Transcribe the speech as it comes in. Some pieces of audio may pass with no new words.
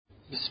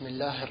بسم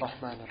الله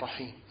الرحمن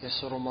الرحيم.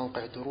 يسر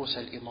موقع دروس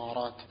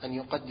الإمارات أن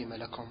يقدم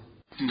لكم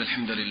إن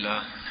الحمد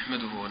لله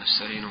نحمده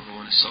ونستعينه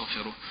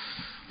ونستغفره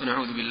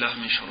ونعوذ بالله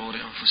من شرور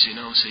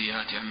أنفسنا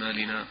وسيئات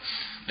أعمالنا،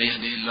 من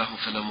يهده الله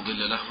فلا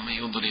مضل له ومن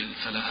يضلل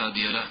فلا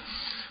هادي له،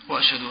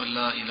 وأشهد أن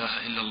لا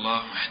إله إلا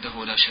الله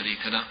وحده لا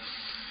شريك له،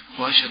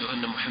 وأشهد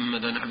أن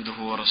محمدا عبده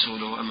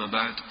ورسوله. أما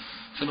بعد،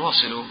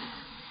 فنواصل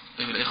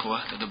أيها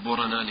الإخوة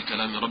تدبرنا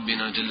لكلام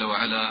ربنا جل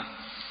وعلا.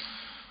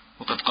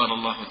 وقد قال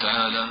الله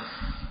تعالى: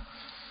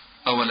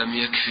 أولم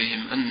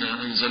يكفهم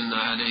أنا أنزلنا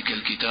عليك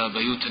الكتاب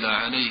يتلى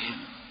عليهم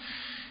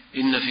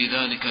إن في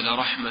ذلك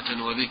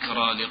لرحمة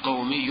وذكرى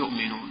لقوم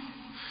يؤمنون.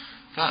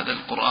 فهذا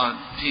القرآن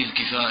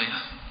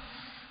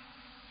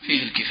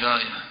فيه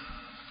الكفاية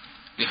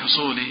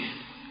لحصول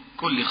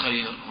كل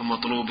خير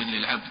ومطلوب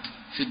للعبد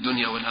في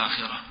الدنيا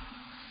والآخرة،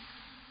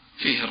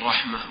 فيه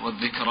الرحمة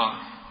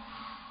والذكرى،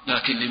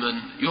 لكن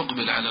لمن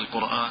يقبل على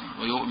القرآن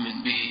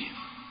ويؤمن به.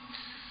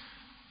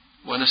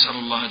 ونسأل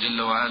الله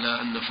جل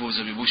وعلا أن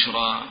نفوز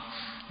ببشرى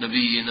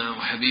نبينا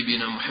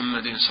وحبيبنا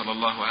محمد صلى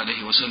الله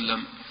عليه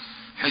وسلم،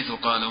 حيث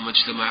قال: وما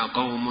اجتمع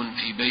قوم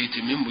في بيت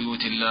من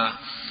بيوت الله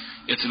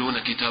يتلون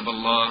كتاب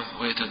الله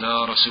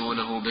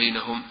ويتدارسونه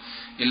بينهم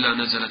إلا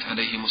نزلت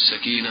عليهم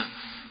السكينة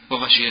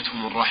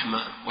وغشيتهم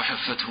الرحمة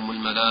وحفتهم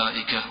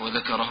الملائكة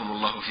وذكرهم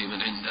الله في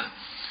من عنده.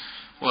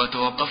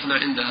 وتوقفنا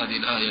عند هذه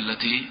الآية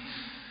التي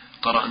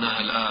قرأناها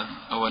الآن: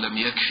 أولم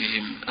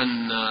يكفهم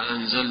أنا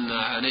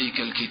أنزلنا عليك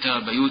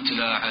الكتاب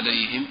يتلى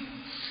عليهم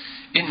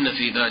إن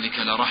في ذلك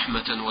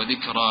لرحمة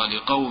وذكرى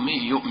لقوم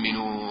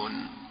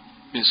يؤمنون،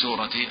 من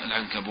سورة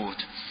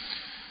العنكبوت.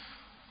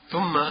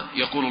 ثم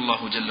يقول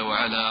الله جل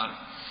وعلا: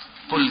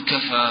 قل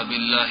كفى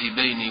بالله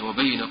بيني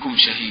وبينكم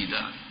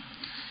شهيدا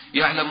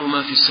يعلم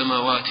ما في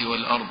السماوات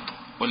والأرض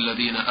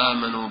والذين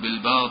آمنوا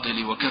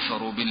بالباطل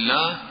وكفروا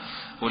بالله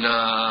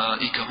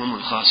أولئك هم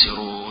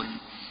الخاسرون.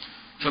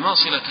 فما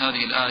صلة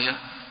هذه الآية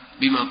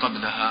بما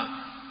قبلها؟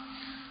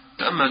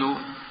 تأملوا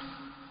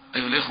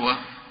أيها الإخوة،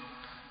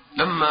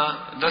 لما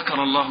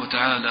ذكر الله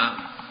تعالى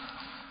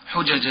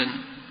حججا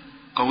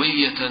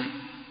قوية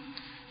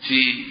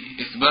في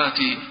إثبات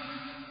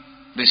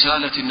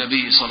رسالة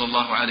النبي صلى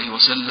الله عليه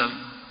وسلم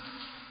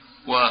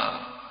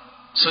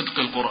وصدق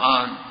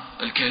القرآن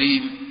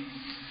الكريم،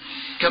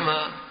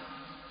 كما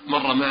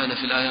مر معنا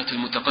في الآيات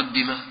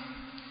المتقدمة: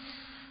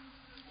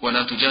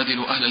 ولا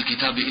تجادلوا أهل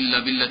الكتاب إلا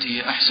بالتي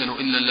هي أحسن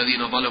إلا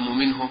الذين ظلموا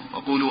منهم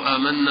وقولوا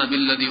آمنا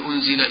بالذي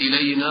أنزل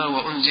إلينا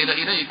وأنزل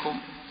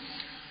إليكم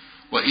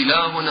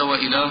وإلهنا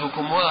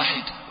وإلهكم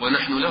واحد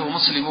ونحن له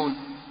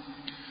مسلمون.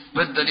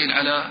 ما الدليل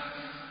على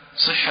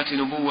صحة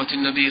نبوة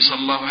النبي صلى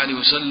الله عليه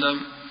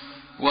وسلم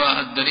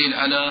والدليل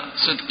على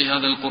صدق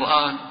هذا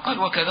القرآن؟ قال: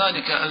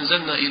 وكذلك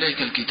أنزلنا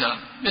إليك الكتاب،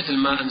 مثل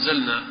ما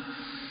أنزلنا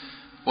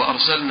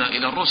وأرسلنا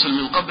إلى الرسل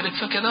من قبلك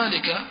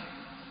فكذلك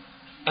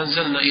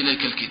أنزلنا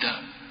إليك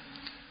الكتاب.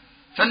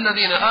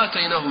 فالذين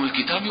آتيناهم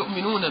الكتاب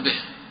يؤمنون به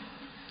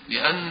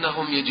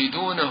لأنهم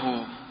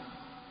يجدونه،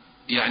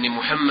 يعني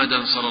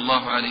محمدا صلى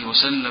الله عليه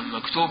وسلم،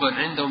 مكتوبا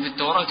عندهم في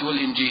التوراة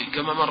والإنجيل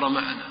كما مر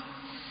معنا.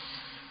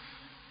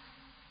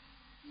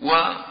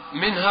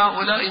 ومن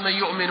هؤلاء من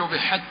يؤمن به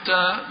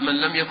حتى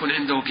من لم يكن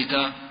عنده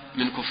كتاب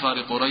من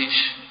كفار قريش،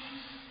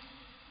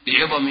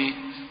 بعظم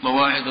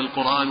مواعظ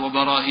القرآن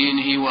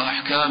وبراهينه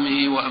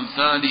وأحكامه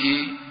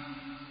وأمثاله،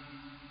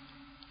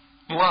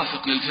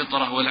 موافق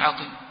للفطرة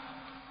والعقل،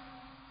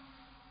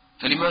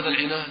 فلماذا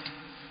العناد؟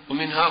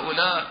 ومن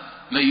هؤلاء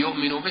من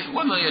يؤمن به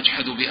وما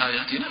يجحد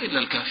بآياتنا إلا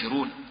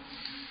الكافرون.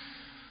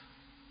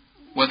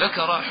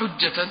 وذكر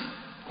حجة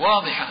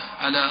واضحة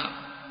على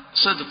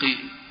صدق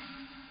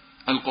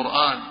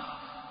القرآن: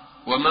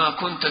 وما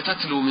كنت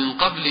تتلو من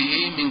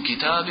قبله من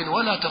كتاب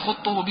ولا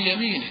تخطه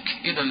بيمينك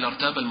إذا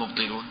لارتاب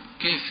المبطلون.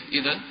 كيف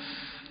إذن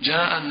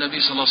جاء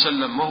النبي صلى الله عليه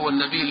وسلم وهو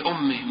النبي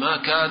الأمي، ما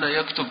كان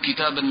يكتب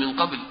كتابا من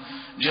قبل،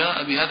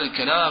 جاء بهذا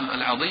الكلام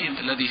العظيم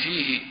الذي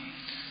فيه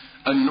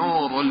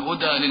النور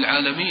والهدى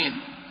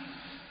للعالمين،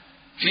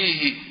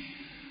 فيه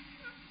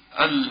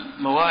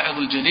المواعظ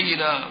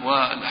الجليلة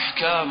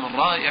والأحكام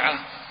الرائعة،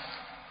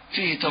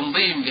 فيه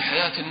تنظيم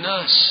لحياة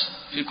الناس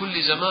في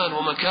كل زمان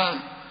ومكان.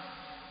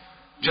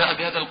 جاء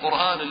بهذا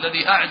القرآن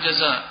الذي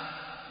أعجز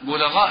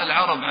بلغاء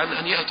العرب عن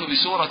أن يأتوا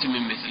بسورة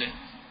من مثله.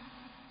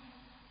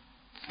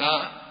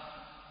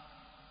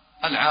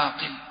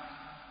 فالعاقل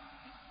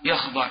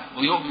يخضع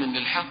ويؤمن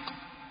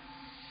للحق.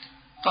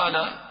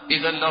 قال: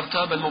 إذا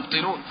لارتاب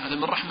المبطلون. هذا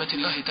من رحمة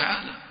الله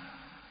تعالى.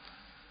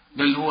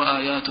 بل هو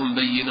آيات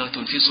بينات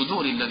في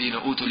صدور الذين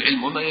أوتوا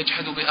العلم وما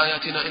يجحد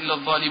بآياتنا إلا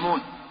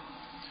الظالمون.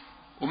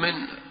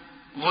 ومن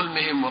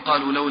ظلمهم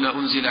وقالوا لولا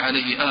أنزل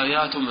عليه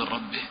آيات من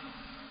ربه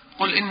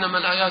قل إنما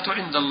الآيات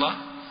عند الله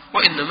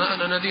وإنما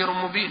أنا نذير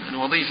مبين. أنا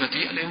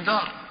وظيفتي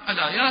الإنذار.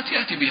 الآيات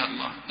يأتي بها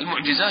الله،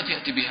 المعجزات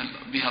يأتي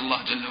بها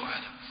الله جل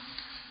وعلا.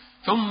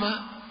 ثم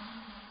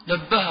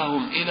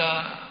نبههم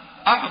إلى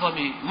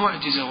أعظم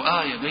معجزة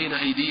وآية بين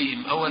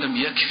أيديهم: أولم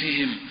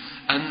يكفهم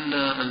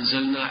أنا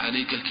أنزلنا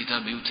عليك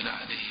الكتاب يتلى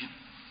عليهم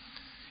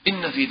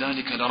إن في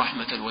ذلك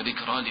لرحمة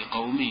وذكرى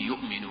لقوم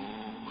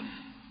يؤمنون.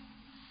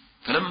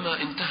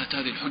 فلما انتهت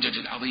هذه الحجج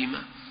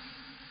العظيمة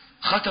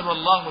ختم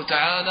الله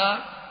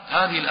تعالى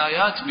هذه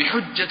الآيات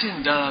بحجة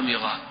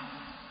دامغة،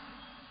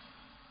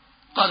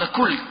 قال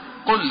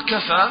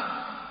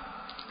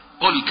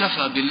قل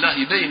كفى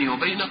بالله بيني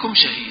وبينكم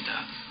شهيدا.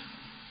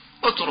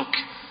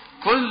 اترك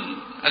كل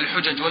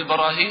الحجج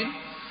والبراهين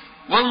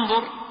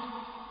وانظر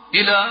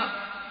إلى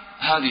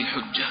هذه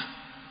الحجة،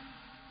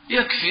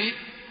 يكفي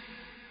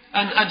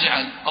أن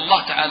أجعل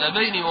الله تعالى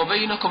بيني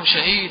وبينكم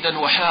شهيدا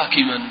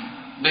وحاكما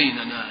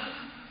بيننا.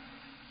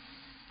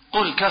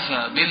 قل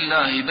كفى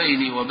بالله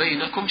بيني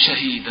وبينكم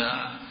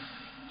شهيدا.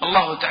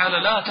 الله تعالى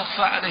لا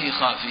تخفى عليه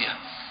خافية،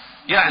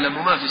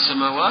 يعلم ما في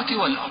السماوات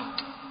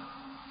والأرض.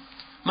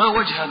 ما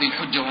وجه هذه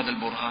الحجة وهذا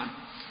البرهان؟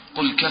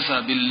 قل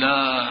كفى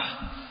بالله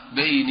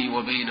بيني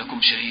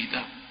وبينكم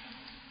شهيدا،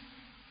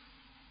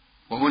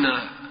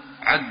 وهنا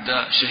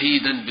عد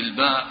شهيدا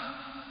بالباء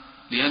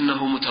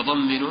لأنه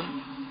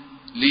متضمن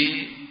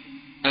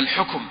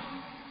للحكم،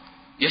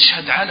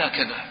 يشهد على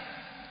كذا،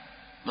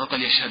 ما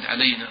قال يشهد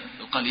علينا،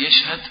 قال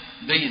يشهد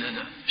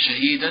بيننا،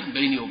 شهيدا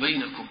بيني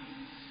وبينكم.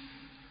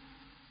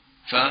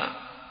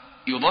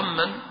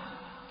 فيضمن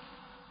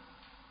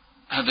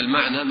هذا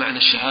المعنى، معنى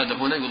الشهادة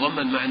هنا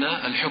يضمن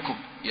معنى الحكم،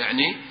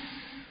 يعني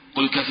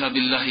قل كفى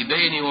بالله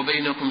بيني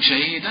وبينكم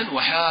شهيدا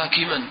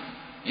وحاكما،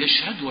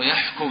 يشهد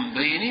ويحكم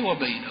بيني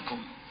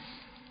وبينكم،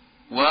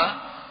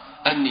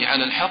 وأني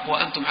على الحق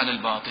وأنتم على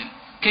الباطل.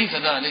 كيف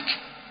ذلك؟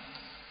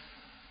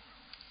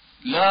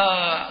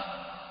 لا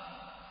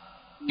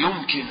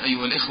يمكن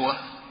أيها الإخوة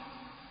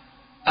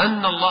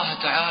أن الله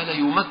تعالى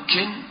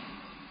يمكن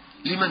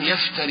لمن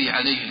يفتري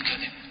عليه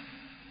الكذب،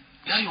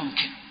 لا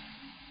يمكن.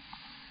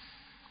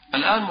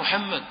 الآن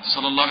محمد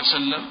صلى الله عليه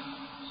وسلم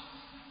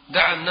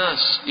دعا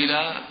الناس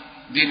إلى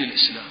دين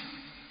الإسلام،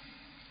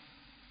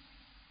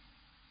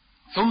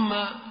 ثم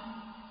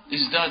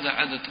ازداد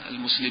عدد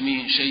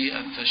المسلمين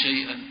شيئا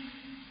فشيئا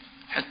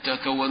حتى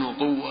كونوا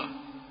قوة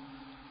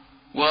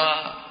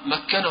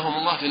ومكنهم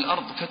الله في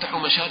الأرض، فتحوا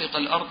مشارق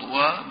الأرض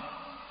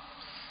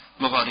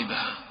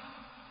ومغاربها.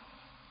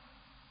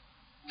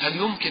 هل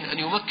يمكن أن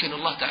يمكن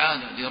الله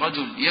تعالى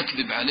لرجل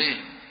يكذب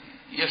عليه،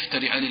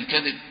 يفتري عليه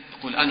الكذب،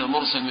 يقول أنا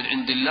مرسل من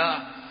عند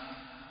الله،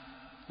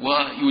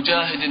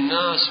 ويجاهد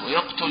الناس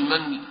ويقتل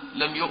من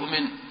لم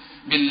يؤمن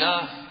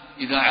بالله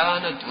إذا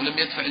عاند ولم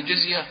يدفع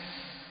الجزية،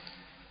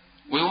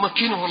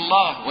 ويمكنه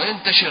الله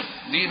وينتشر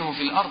دينه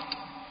في الأرض؟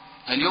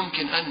 هل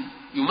يمكن أن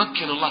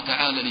يمكن الله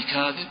تعالى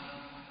لكاذب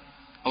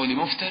أو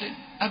لمفتر؟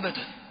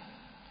 أبدا.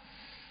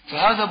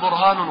 فهذا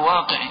برهان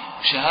واقعي،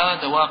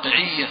 شهادة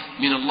واقعية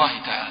من الله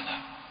تعالى،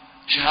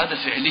 شهادة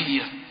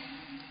فعلية.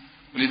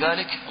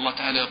 ولذلك الله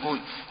تعالى يقول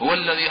هو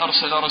الذي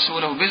أرسل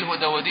رسوله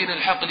بالهدى ودين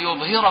الحق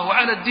ليظهره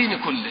على الدين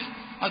كله.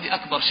 هذه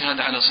أكبر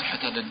شهادة على صحة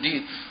هذا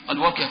الدين. قال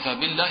وكفى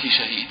بالله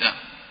شهيدا.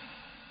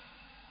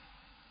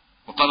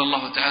 وقال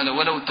الله تعالى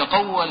ولو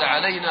تقول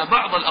علينا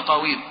بعض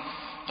الأقاويل.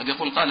 قد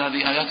يقول قال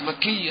هذه آيات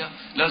مكية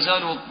لا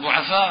زالوا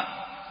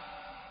ضعفاء،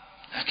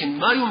 لكن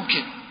ما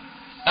يمكن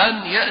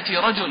أن يأتي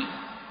رجل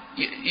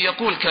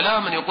يقول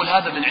كلاما يقول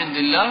هذا من عند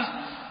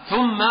الله،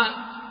 ثم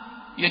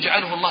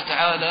يجعله الله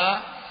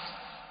تعالى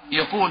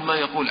يقول ما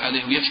يقول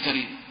عليه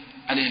ويفتري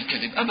عليه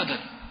الكذب. أبدا،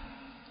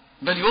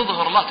 بل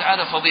يظهر الله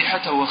تعالى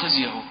فضيحته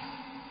وخزيه.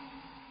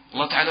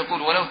 الله تعالى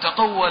يقول ولو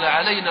تقول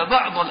علينا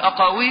بعض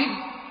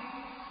الأقاويل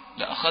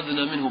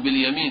لأخذنا منه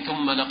باليمين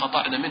ثم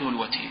لقطعنا منه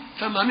الوتين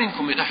فما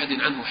منكم من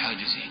أحد عنه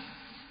حاجزين.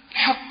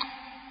 الحق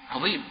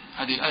عظيم.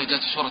 هذه الآية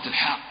جاءت في سورة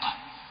الحاقة،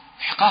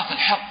 إحقاق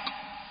الحق.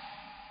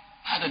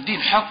 هذا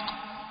الدين حق،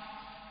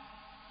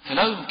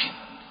 فلا يمكن.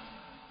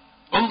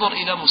 انظر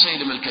إلى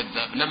مسيلم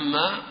الكذاب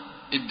لما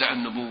ادعى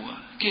النبوة،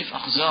 كيف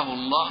أخزاه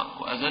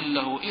الله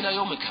وأذله إلى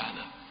يومك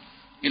هذا.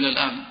 إلى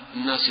الآن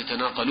الناس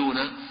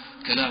يتناقلون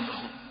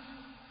كلامه،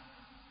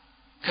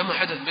 كما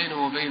حدث بينه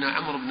وبين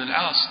عمرو بن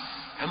العاص.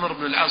 عمرو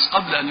بن العاص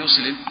قبل أن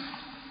يسلم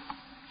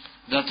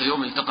ذات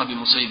يوم التقى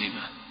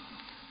بمسيلمة،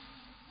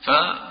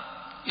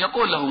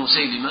 فيقول له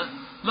مسيلمة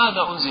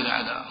ماذا أنزل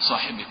على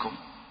صاحبكم؟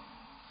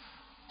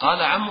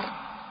 قال عمرو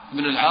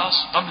بن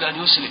العاص قبل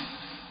أن يسلم،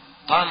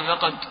 قال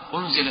لقد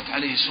أنزلت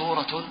عليه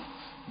سورة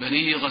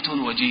بليغة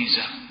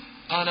وجيزة.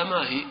 قال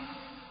ما هي؟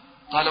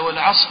 قال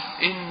والعصر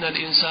إن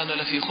الإنسان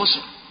لفي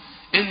خسر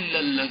إلا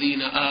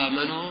الذين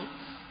آمنوا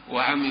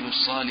وعملوا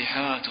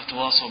الصالحات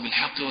وتواصوا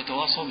بالحق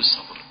وتواصوا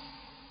بالصبر.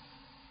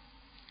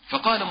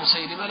 فقال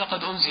مسيلمة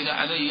لقد أنزل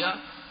علي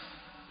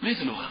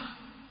مثلها.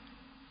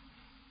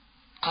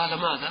 قال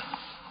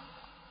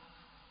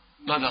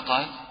ماذا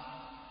قال؟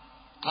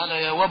 قال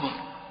يا وبر،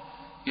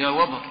 يا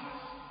وبر،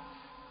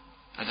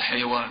 هذا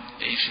حيوان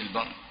يعيش في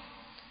البر،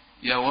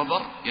 يا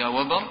وبر يا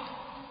وبر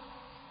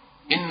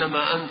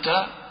إنما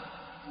أنت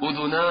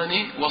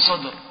أذنان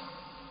وصدر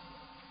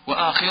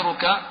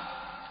وآخرك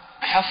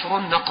حفر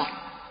نقر.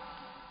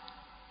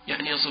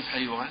 يعني يصف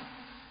حيوان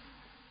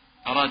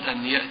أراد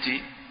أن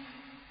يأتي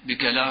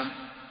بكلام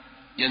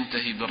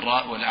ينتهي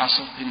بالراء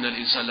والعصر إن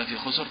الإنسان لفي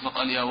خسر،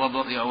 فقال يا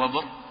وبر يا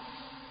وبر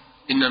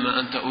إنما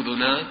أنت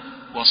أذنان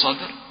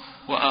وصدر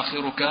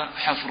وآخرك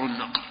حفر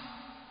النقر.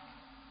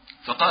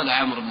 فقال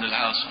عمرو بن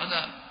العاص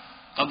هذا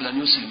قبل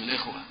أن يسلم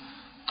الإخوة،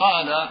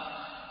 قال: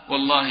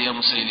 والله يا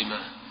مسيلمة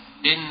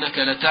إنك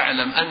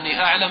لتعلم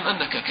أني أعلم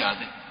أنك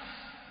كاذب.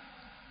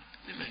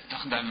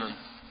 تخدع من؟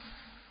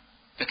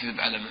 تكذب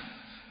على من؟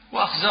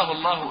 وأخزاه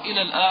الله.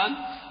 إلى الآن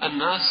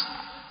الناس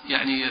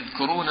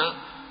يذكرون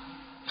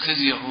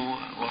خزيه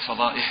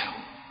وفضائحه.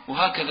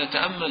 وهكذا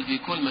تأمل في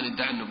كل من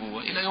ادعى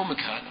النبوة إلى يومك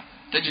هذا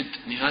تجد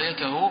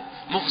نهايته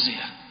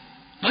مخزية،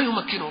 ما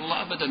يمكنه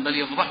الله أبدا، بل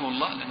يفضحه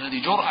الله، لأن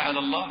هذه جرأة على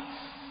الله.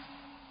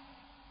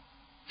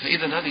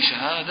 فإذا هذه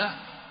شهادة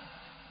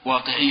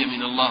واقعية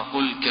من الله.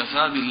 قل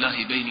كفى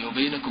بالله بيني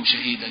وبينكم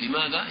شهيدا.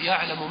 لماذا؟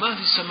 يعلم ما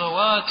في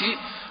السماوات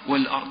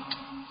والأرض،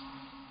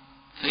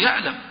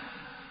 فيعلم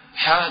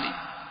حالي،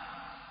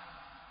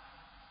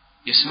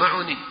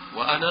 يسمعني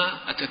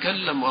وأنا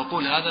أتكلم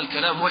وأقول هذا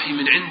الكلام وحي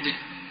من عنده،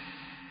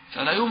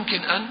 فلا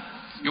يمكن أن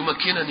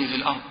يمكنني في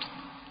الأرض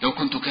لو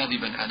كنت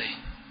كاذبا عليه.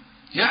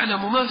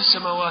 يعلم ما في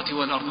السماوات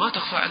والأرض، ما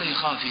تخفى عليه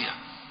خافية.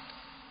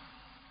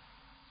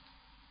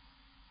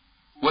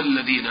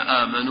 والذين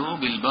آمنوا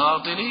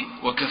بالباطل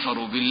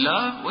وكفروا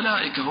بالله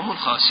أولئك هم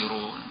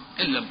الخاسرون.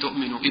 إن لم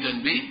تؤمنوا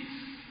إذن بي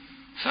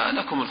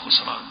فلكم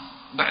الخسران.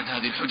 بعد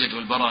هذه الحجج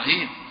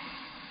والبراهين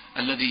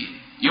الذي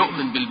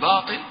يؤمن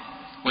بالباطل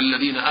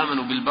والذين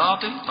آمنوا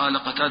بالباطل، قال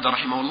قتادة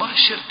رحمه الله: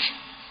 الشرك.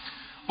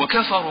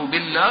 وكفروا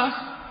بالله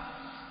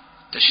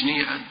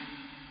تشنيعا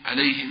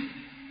عليهم،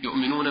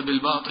 يؤمنون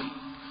بالباطل.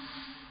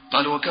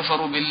 قال: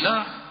 وكفروا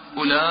بالله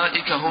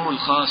أولئك هم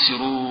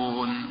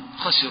الخاسرون.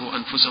 خسروا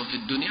أنفسهم في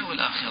الدنيا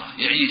والآخرة.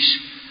 يعيش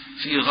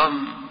في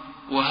غم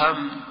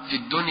وهم في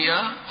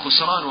الدنيا،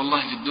 خسران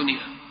والله في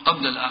الدنيا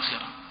قبل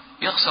الآخرة،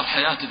 يخسر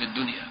حياته في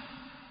الدنيا.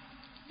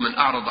 من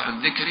أعرض عن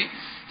ذكري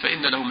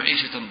فإن له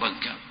معيشة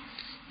ضنكا.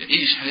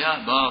 يعيش حياة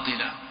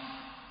باطلة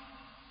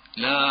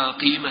لا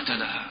قيمة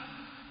لها،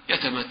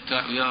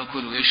 يتمتع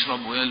ويأكل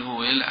ويشرب ويلهو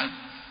ويلعب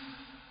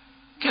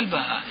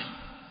كالبهائم.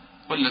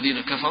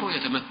 والذين كفروا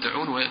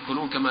يتمتعون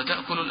ويأكلون كما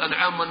تأكل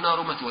الأنعام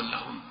والنار مثوى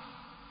لهم.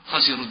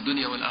 خسروا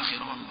الدنيا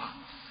والآخرة والله.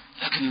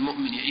 لكن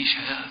المؤمن يعيش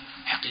حياة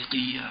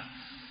حقيقية،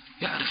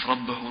 يعرف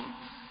ربه،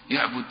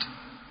 يعبد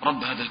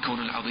رب هذا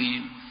الكون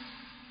العظيم،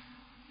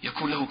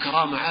 يكون له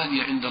كرامة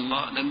عالية عند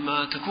الله.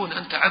 لما تكون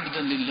أنت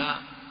عبدا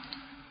لله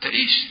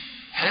تعيش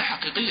حياة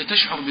حقيقية،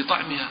 تشعر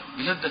بطعمها،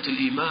 بلذة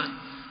الإيمان،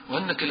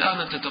 وأنك الآن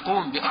أنت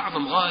تقوم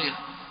بأعظم غاية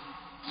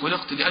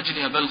خلقت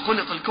لأجلها، بل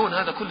خلق الكون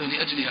هذا كله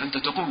لأجلها. أنت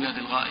تقوم بهذه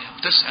الغاية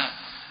وتسعى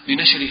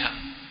لنشرها،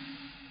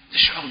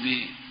 تشعر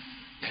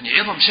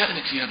عظم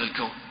شأنك في هذا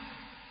الكون.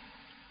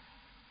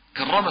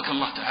 كرمك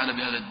الله تعالى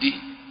بهذا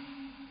الدين،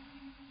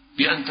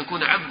 بأن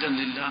تكون عبدا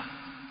لله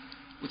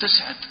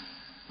وتسعد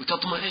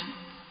وتطمئن.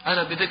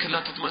 أنا بذكر لا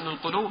تطمئن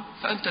القلوب،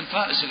 فأنت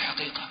الفائز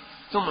الحقيقة،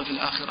 ثم في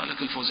الآخرة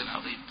لك الفوز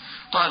العظيم.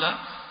 قال: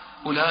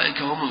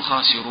 أولئك هم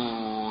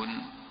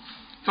الخاسرون.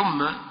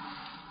 ثم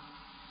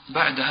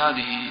بعد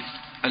هذه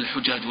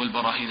الحجج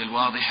والبراهين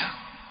الواضحة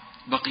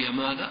بقي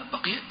ماذا؟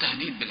 بقي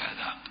التهديد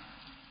بالعذاب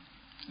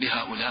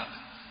لهؤلاء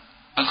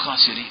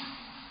الخاسرين.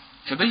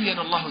 فبين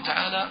الله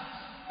تعالى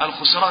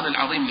الخسران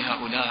العظيم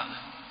لهؤلاء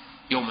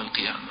يوم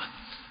القيامة.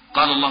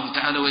 قال الله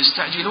تعالى: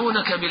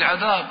 ويستعجلونك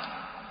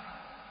بالعذاب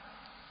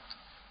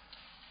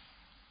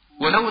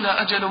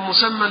ولولا أجل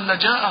مسمى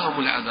لجاءهم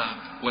العذاب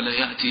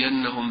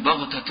وليأتينهم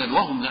بغتة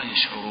وهم لا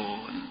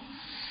يشعرون.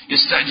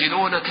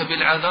 يستعجلونك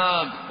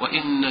بالعذاب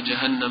وإن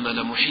جهنم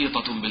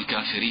لمحيطة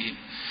بالكافرين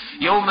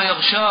يوم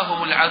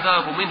يغشاهم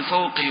العذاب من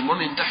فوقهم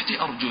ومن تحت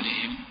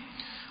أرجلهم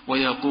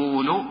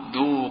ويقول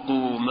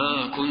ذوقوا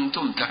ما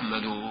كنتم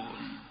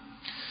تعملون.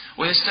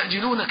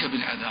 ويستعجلونك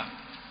بالعذاب،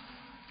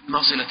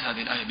 ما صلة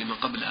هذه الآية بما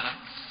قبلها؟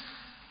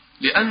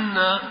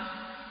 لأن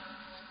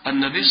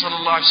النبي صلى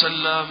الله عليه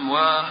وسلم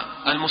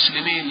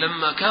والمسلمين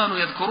لما كانوا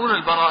يذكرون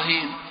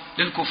البراهين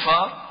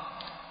للكفار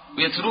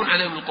ويتلون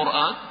عليهم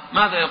القرآن،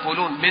 ماذا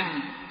يقولون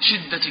من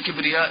شدة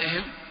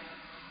كبريائهم؟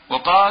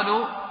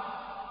 وقالوا: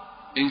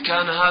 إن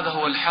كان هذا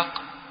هو الحق،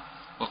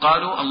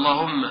 وقالوا: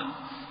 اللهم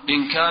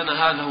إن كان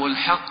هذا هو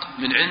الحق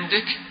من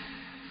عندك.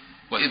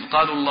 وإذ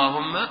قالوا: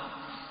 اللهم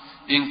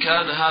إن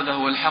كان هذا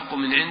هو الحق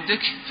من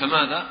عندك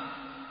فماذا؟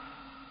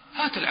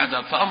 هات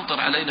العذاب فأمطر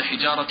علينا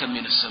حجارة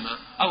من السماء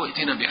أو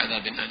ائتنا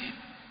بعذاب أليم.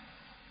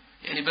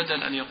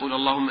 بدل أن يقول: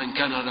 اللهم إن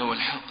كان هذا هو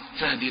الحق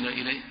فاهدنا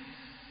إليه،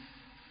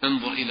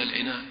 انظر إلى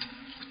العناد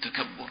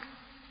والتكبر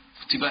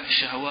واتباع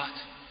الشهوات.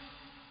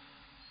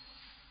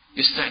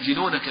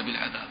 يستعجلونك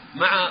بالعذاب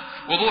مع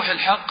وضوح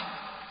الحق،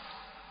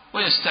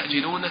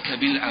 ويستعجلونك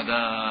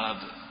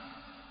بالعذاب.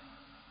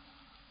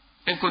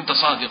 إن كنت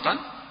صادقا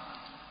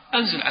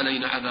أنزل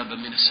علينا عذابا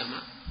من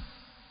السماء،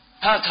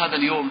 هات هذا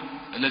اليوم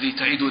الذي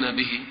تعيدنا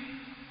به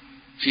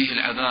فيه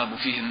العذاب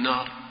وفيه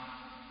النار.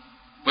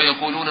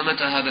 ويقولون: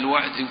 متى هذا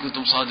الوعد إن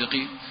كنتم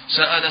صادقين؟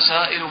 سأل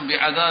سائل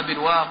بعذاب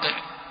واقع.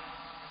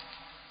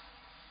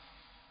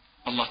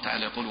 الله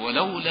تعالى يقول: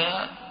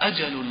 ولولا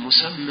أجل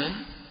مسمى،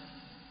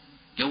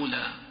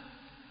 لولا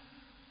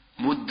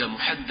مدة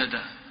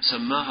محددة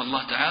سماها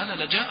الله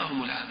تعالى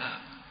لجاءهم العذاب.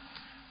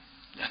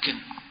 لكن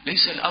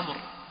ليس الأمر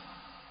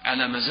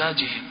على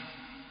مزاجهم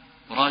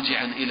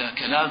راجعا إلى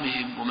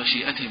كلامهم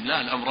ومشيئتهم،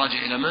 لا، الأمر راجع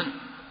إلى من؟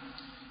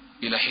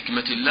 إلى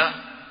حكمة الله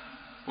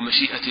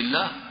ومشيئة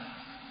الله،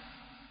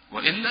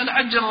 وإلا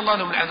لعجل الله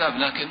لهم العذاب.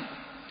 لكن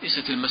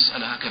ليست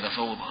المسألة هكذا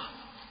فوضى.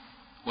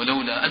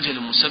 ولولا أجل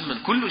مسمى،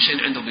 كل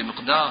شيء عنده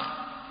بمقدار،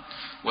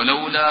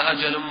 ولولا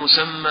أجل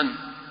مسمى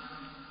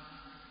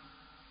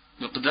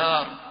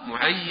مقدار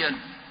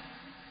معين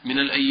من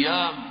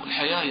الأيام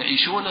والحياة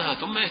يعيشونها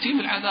ثم يتم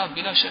العذاب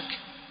بلا شك.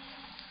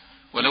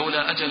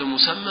 ولولا أجل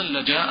مسمى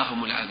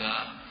لجاءهم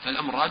العذاب.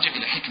 فالأمر راجع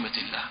إلى حكمة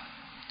الله.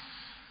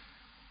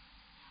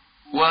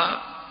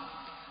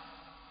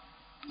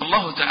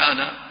 والله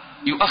تعالى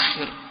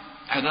يؤخر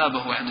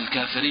عذابه عن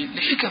الكافرين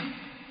لحكم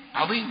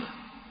عظيمة.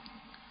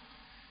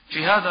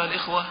 في هذا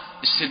الإخوة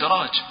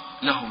استدراج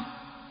لهم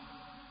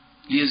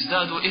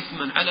ليزدادوا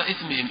إثما على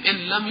إثمهم إن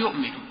لم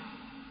يؤمنوا،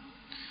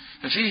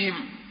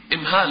 ففيهم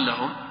إمهال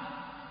لهم.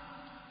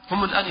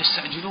 هم الآن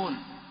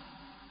يستعجلون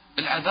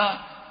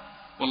العذاب،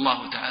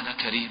 والله تعالى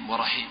كريم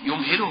ورحيم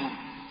يمهلهم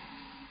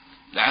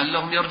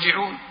لعلهم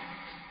يرجعون.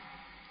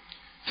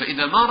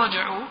 فإذا ما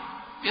رجعوا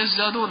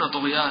يزدادون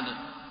طغيانا.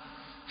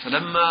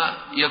 فلما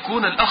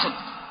يكون الأخذ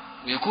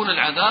ويكون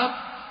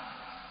العذاب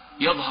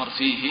يظهر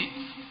فيه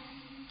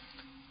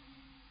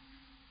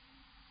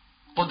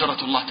قدرة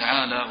الله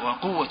تعالى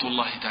وقوة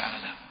الله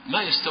تعالى.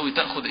 ما يستوي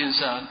تأخذ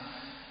إنسان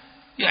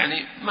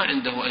يعني ما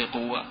عنده أي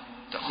قوة،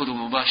 تأخذه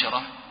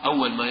مباشرة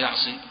أول ما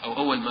يعصي أو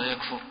أول ما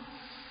يكفر،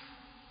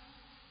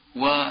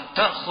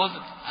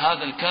 وتأخذ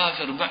هذا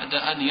الكافر بعد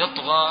أن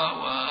يطغى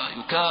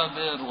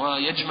ويكابر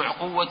ويجمع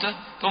قوته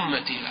ثم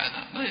يأتيه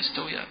العذاب. لا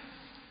يستويان.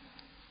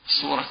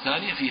 الصورة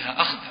الثانية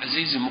فيها أخذ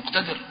عزيز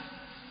مقتدر،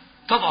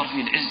 تظهر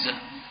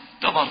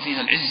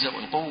فيها العزة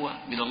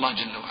والقوة من الله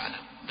جل وعلا.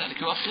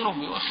 ذلك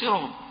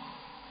يؤخرهم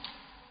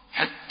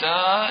حتى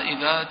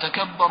إذا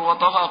تكبر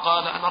وطغى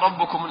قال أنا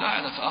ربكم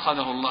الأعلى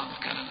فأخذه الله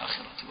مكان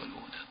الآخرة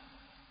والأولى.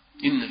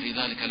 إن في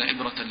ذلك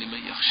لعبرة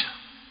لمن يخشى.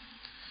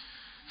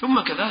 ثم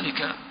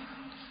كذلك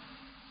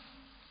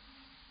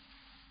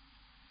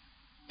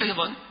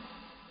أيضا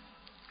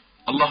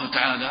الله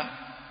تعالى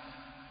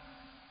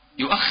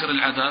يؤخر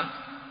العذاب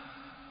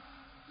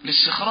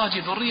لاستخراج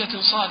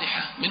ذرية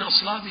صالحة من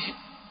أصلابهم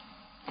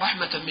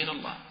رحمة من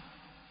الله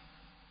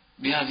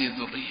بهذه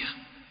الذرية،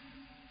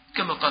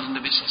 كما قال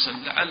النبي صلى الله عليه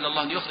وسلم لعل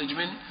الله أن يخرج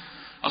من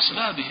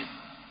أصلابهم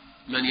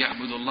من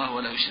يعبد الله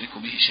ولا يشرك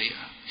به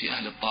شيئا في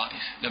أهل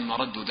الطائف لما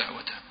ردوا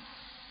دعوته.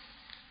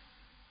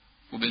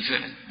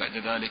 وبالفعل بعد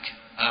ذلك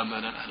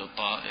آمن أهل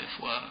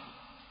الطائف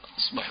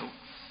وأصبحوا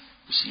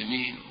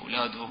مسلمين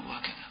وأولادهم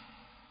وهكذا.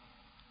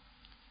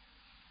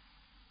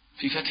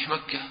 في فتح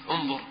مكة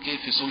انظر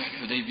كيف في صلح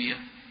الحديبية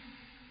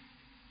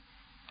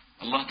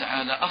الله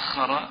تعالى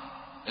أخر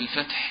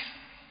الفتح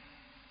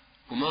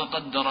وما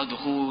قدر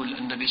دخول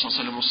النبي صلى الله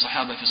عليه وسلم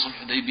والصحابة في صلح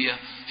الحديبية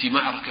في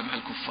معركة مع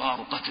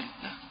الكفار وقتل،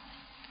 لا،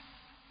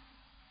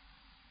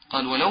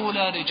 قال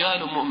ولولا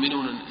رجال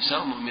مؤمنون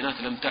نساء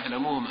مؤمنات لم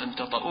تعلموهم أن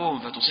تطؤوهم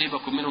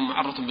فتصيبكم منهم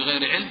معرة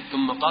بغير علم،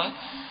 ثم قال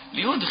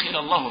ليدخل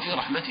الله في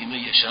رحمته من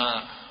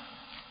يشاء.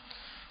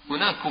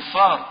 هناك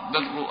كفار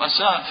بل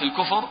رؤساء في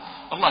الكفر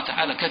الله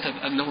تعالى كتب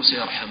أنه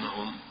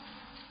سيرحمهم.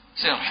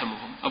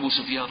 أبو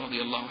سفيان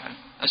رضي الله عنه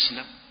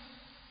أسلم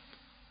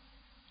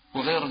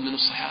وغيره من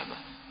الصحابة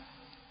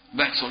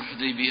بعد صلح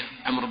الحديبية،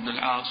 عمرو بن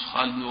العاص،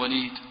 خالد بن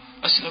الوليد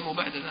أسلموا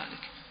بعد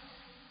ذلك.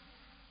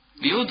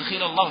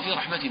 ليدخل الله في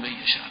رحمته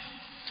من يشاء.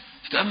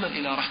 تأمل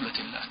إلى رحمة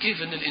الله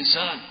كيف أن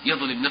الإنسان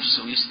يظلم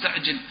نفسه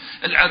ويستعجل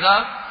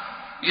العذاب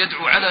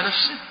يدعو على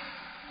نفسه،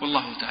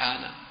 والله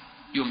تعالى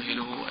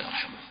يمهله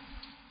ويرحمه.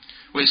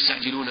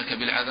 ويستعجلونك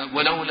بالعذاب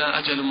ولولا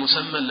أجل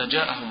مسمى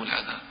لجاءهم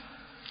العذاب.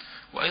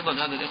 وأيضا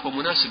هذا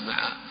الإخوة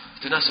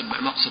يتناسب مع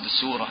مقصد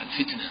السورة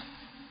الفتنة،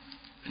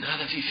 إن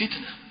هذا في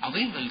فتنة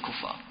عظيمة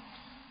للكفار.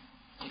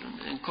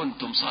 إن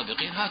كنتم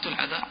صادقين هاتوا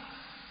العذاب.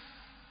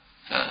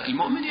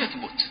 فالمؤمن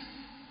يثبت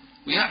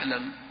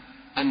ويعلم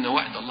أن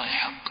وعد الله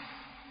حق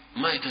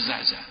ما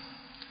يتزعزع.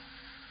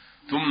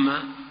 ثم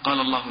قال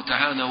الله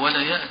تعالى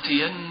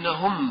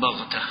وليأتينهم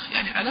بغتة،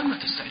 يعني على ما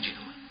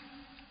تستعجلون.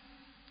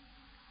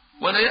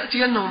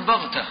 وليأتينهم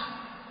بغتة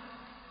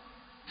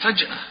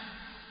فجأة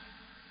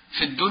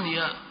في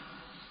الدنيا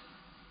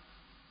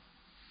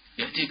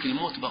يأتيك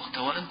الموت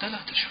بغتة وأنت لا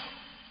تشعر،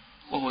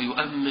 وهو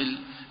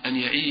يؤمل أن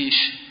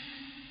يعيش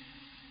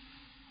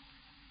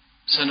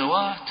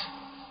سنوات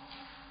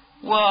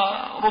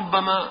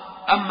وربما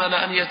أمل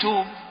أن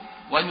يتوب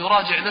وأن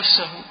يراجع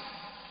نفسه،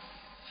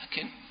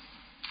 لكن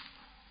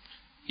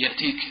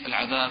يأتيك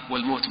العذاب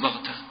والموت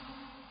بغتة.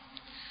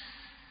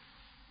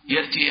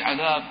 يأتي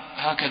عذاب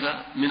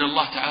هكذا من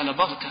الله تعالى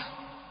بغتة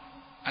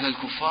على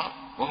الكفار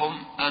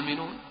وهم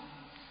آمنون،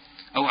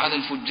 أو على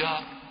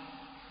الفجار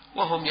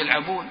وهم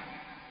يلعبون.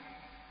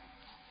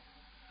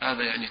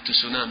 هذا يعني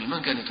التسونامي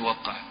من كان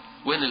يتوقع؟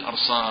 وين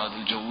الأرصاد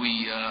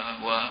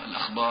الجوية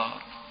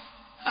والأخبار؟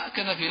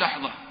 هكذا في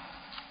لحظة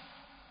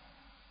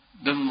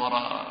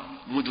دمر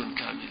مدن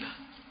كاملة.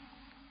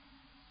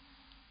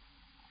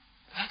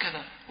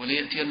 هكذا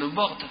وليأتينهم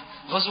بغتة.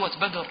 غزوة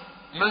بدر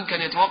من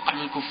كان يتوقع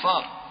من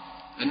الكفار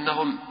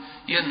أنهم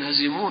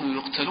ينهزمون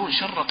ويقتلون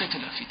شر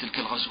قتلة في تلك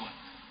الغزوة؟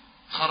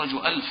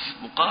 خرجوا 1000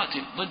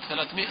 مقاتل ضد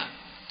 300،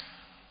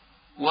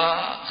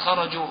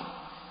 وخرجوا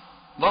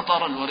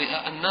بطرا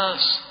ورئاء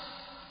الناس،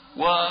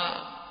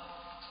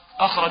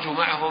 وأخرجوا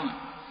معهم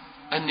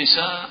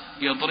النساء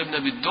يضربن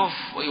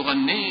بالدف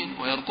ويغنين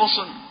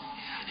ويرقصن،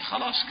 يعني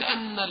خلاص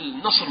كأن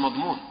النصر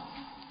مضمون.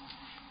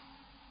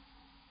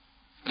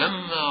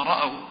 لما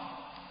رأوا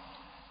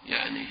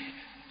يعني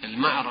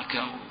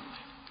المعركة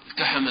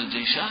والتحم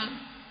الجيشان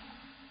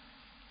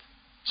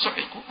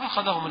صعقوا،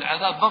 أخذهم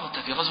العذاب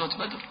بغتة في غزوة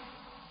بدر.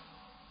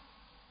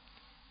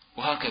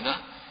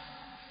 وهكذا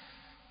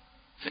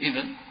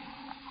فإذا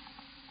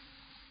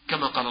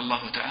كما قال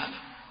الله تعالى: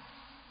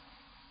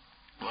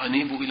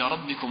 وأنيبوا إلى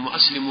ربكم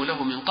وأسلموا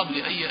له من قبل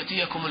أن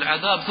يأتيكم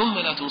العذاب ثم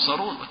لا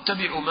تنصرون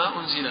واتبعوا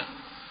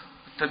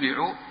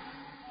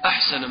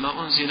أحسن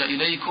ما أنزل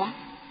إليكم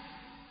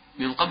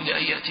من قبل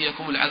أن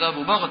يأتيكم العذاب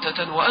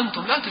بغتة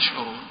وأنتم لا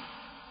تشعرون،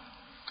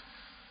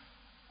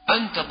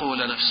 أن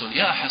تقول نفس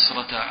يا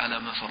حسرة على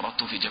ما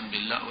فرطت في جنب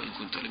الله وإن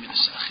كنت لمن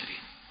الساخرين.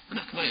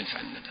 هناك ما ينفع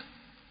الندم.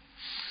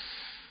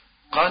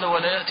 قال: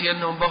 ولا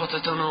يأتينهم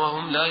بغتة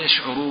وهم لا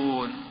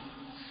يشعرون.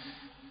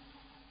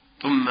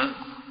 ثم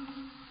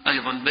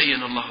أيضا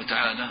بين الله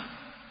تعالى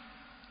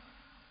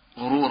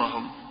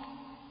غرورهم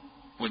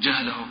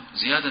وجهلهم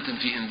زيادة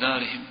في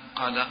إنذارهم،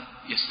 قال: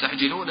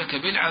 يستعجلونك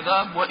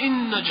بالعذاب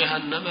وإن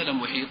جهنم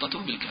لمحيطة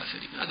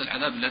بالكافرين. هذا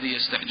العذاب الذي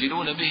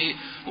يستعجلون به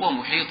هو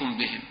محيط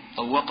بهم،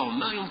 طوقهم،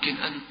 ما يمكن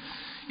أن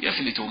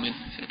يفلتوا منه،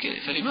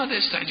 فلماذا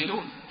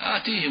يستعجلون؟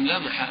 آتيهم لا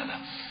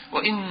محالة.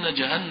 وإن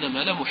جهنم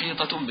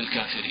لمحيطة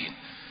بالكافرين.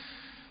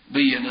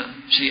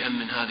 بين شيئا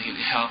من هذه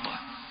الإحاطة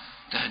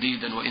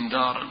تهديدا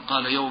وإنذارا،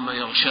 قال: يوم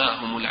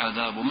يغشاهم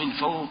العذاب من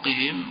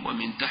فوقهم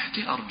ومن تحت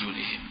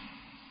أرجلهم،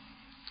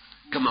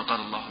 كما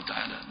قال الله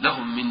تعالى: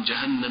 لهم من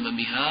جهنم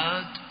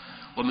مهاد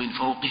ومن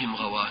فوقهم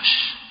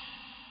غواش.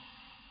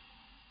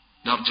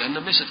 نار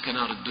جهنم ليست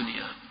كنار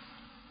الدنيا.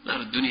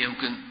 نار الدنيا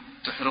يمكن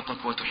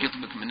تحرقك وتحيط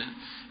بك من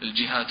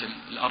الجهات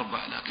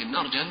الأربع، لكن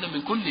نار جهنم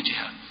من كل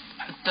جهة،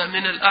 حتى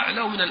من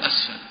الأعلى ومن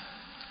الأسفل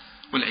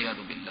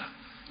والعياذ بالله.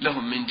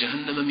 لهم من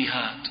جهنم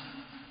مهاد،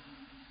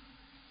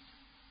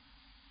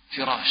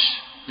 فراش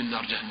من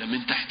نار جهنم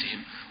من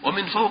تحتهم،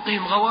 ومن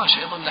فوقهم غواش،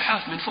 أيضا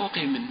لحاف من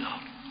فوقهم من نار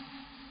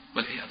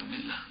والعياذ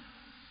بالله.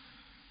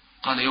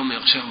 قال: يوم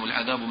يغشاهم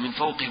العذاب من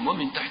فوقهم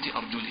ومن تحت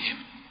أرجلهم.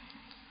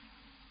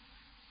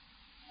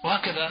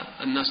 وهكذا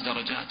الناس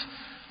درجات،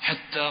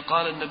 حتى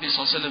قال النبي صلى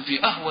الله عليه وسلم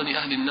في أهون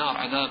أهل النار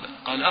عذابا،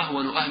 قال: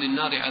 أهون أهل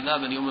النار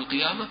عذابا يوم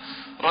القيامة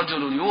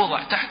رجل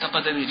يوضع تحت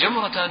قدمه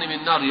جمرتان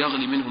من نار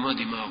يغلي منهما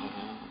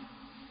دماغه،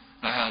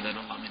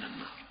 أعاذنا الله من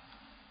النار.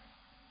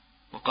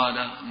 وقال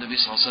النبي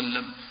صلى الله عليه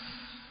وسلم: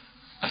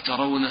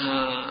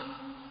 أترونها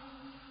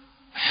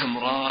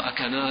حمراء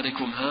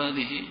كناركم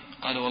هذه؟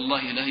 قال: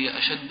 والله لهي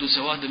أشد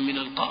سوادا من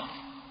القار،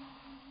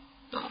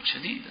 نار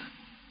شديدة.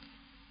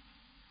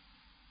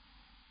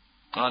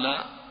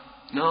 قال: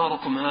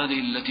 ناركم هذه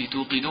التي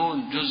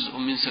توقدون جزء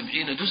من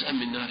 70 جزءا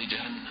من نار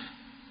جهنم،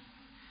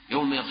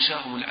 يوم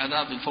يغشاهم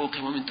العذاب من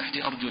فوقهم ومن تحت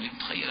أرجلهم.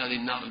 تخيل هذه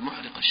النار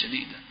المحرقة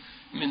الشديدة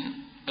من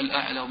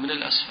الأعلى ومن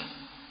الأسفل.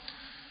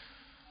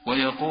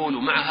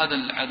 ويقول مع هذا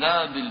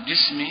العذاب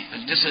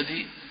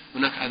الجسدي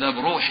هناك عذاب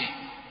روحي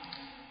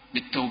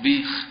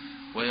بالتوبيخ،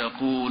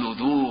 ويقول: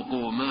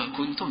 ذوقوا ما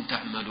كنتم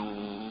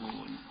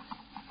تعملون.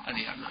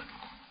 هذه أعمالكم،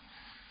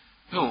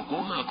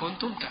 ذوقوا ما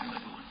كنتم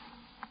تعملون.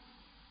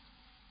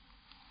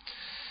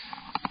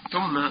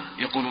 ثم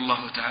يقول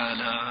الله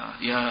تعالى: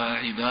 يا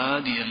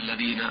عبادي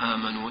الذين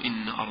آمنوا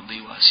إن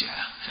أرضي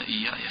واسعة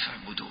فإياي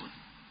فاعبدون.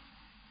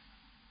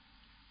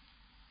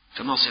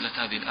 كما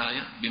صلة هذه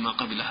الآية بما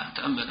قبلها.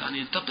 تأمل أن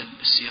ينتقل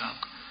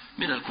السياق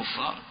من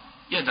الكفار،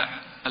 يدع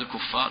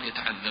الكفار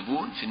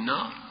يتعذبون في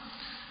النار،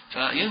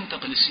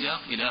 فينتقل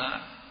السياق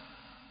إلى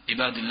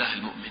عباد الله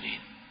المؤمنين.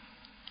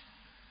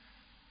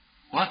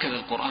 وهكذا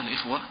القرآن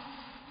إخوة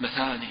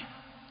مثاني،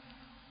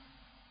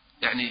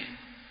 يعني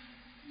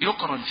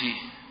يقرن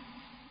فيه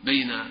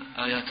بين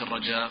آيات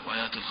الرجاء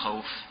وآيات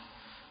الخوف،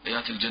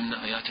 آيات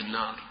الجنة، آيات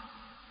النار،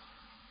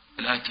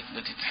 الآيات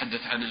التي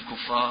تتحدث عن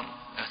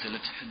الكفار، الآيات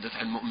التي تتحدث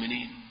عن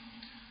المؤمنين،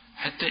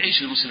 حتى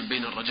يعيش المسلم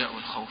بين الرجاء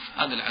والخوف.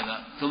 هذا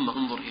العذاب. ثم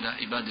انظر إلى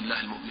عباد الله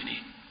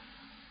المؤمنين،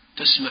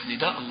 تسمع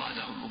نداء الله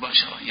لهم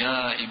مباشرة: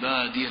 يا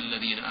عبادي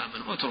الذين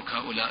آمنوا. واترك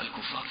هؤلاء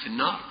الكفار في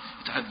النار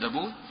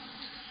يتعذبون،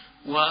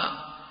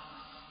 وانظر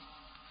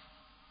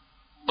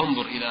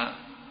إلى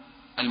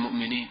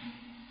المؤمنين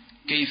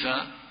كيف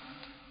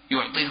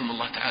يعطيهم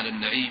الله تعالى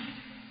النعيم.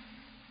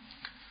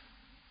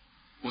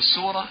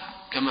 والسورة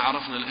كما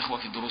عرفنا الإخوة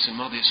في الدروس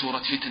الماضية سورة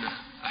فتنة.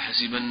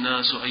 أحسب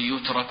الناس أن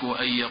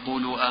يتركوا أن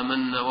يقولوا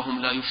آمنا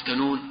وهم لا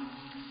يفتنون.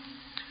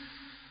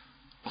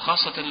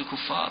 وخاصة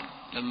الكفار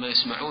لما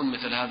يسمعون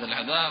مثل هذا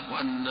العذاب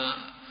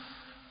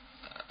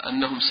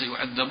وأنهم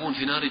سيعذبون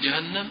في نار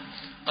جهنم،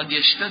 قد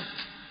يشتد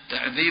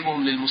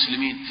تعذيبهم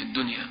للمسلمين في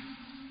الدنيا.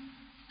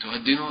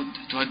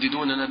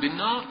 تهددوننا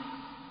بالنار،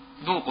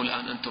 ذوقوا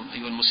الآن أنتم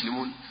أيها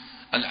المسلمون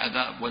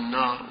العذاب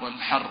والنار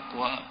والحرق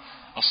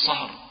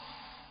والصهر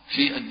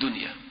في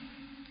الدنيا.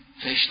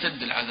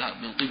 فيشتد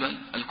العذاب من قبل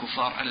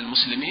الكفار على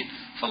المسلمين،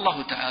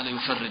 فالله تعالى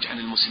يفرج عن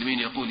المسلمين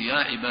يقول يا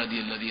عبادي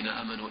الذين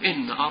آمنوا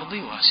إن أرضي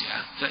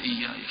واسعة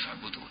فإياي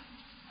فاعبدون.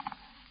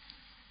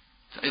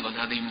 فأيضا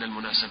هذه من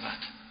المناسبات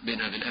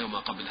بين هذه الآية وما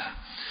قبلها.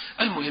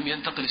 المهم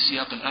ينتقل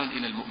السياق الآن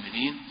إلى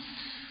المؤمنين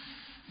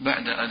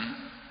بعد أن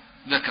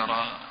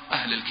ذكر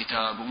أهل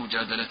الكتاب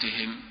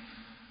ومجادلتهم.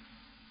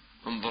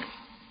 انظر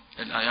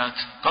الآيات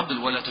قبل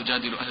ولا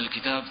تجادلوا أهل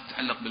الكتاب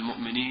تتعلق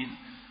بالمؤمنين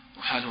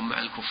وحالهم مع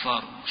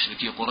الكفار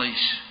ومشركي قريش،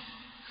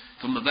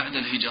 ثم بعد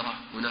الهجرة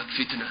هناك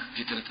فتنة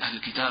أهل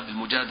الكتاب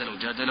المجادلة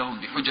وجادلهم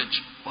بحجج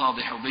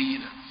واضحة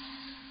وبينة،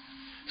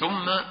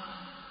 ثم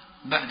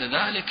بعد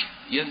ذلك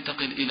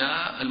ينتقل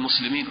إلى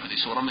المسلمين، وهذه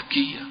سورة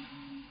مكية.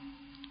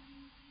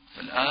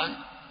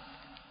 فالآن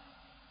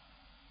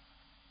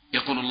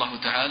يقول الله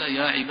تعالى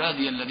يا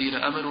عبادي الذين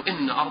آمنوا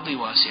إن أرضي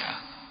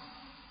واسعة،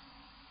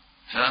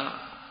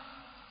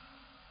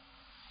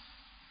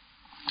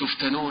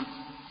 فتفتنون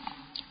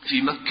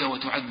في مكة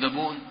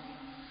وتعذبون،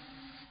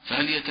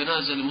 فهل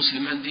يتنازل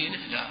المسلم عن دينه؟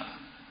 لا.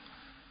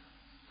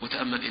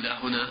 وتأمل إلى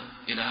هنا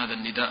إلى هذا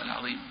النداء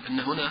العظيم، أن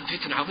هنا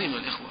فتنة عظيمة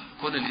الإخوة،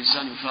 كون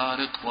الإنسان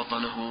يفارق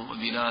وطنه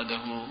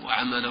وبلاده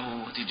وعمله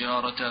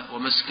وتجارته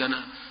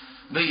ومسكنه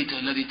بيته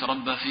الذي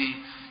تربى فيه،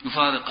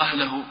 يفارق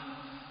أهله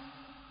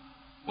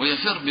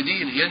ويفر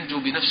بدينه، ينجو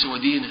بنفسه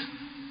ودينه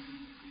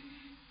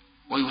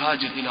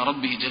ويهاجر إلى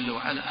ربه جل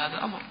وعلا.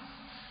 هذا أمر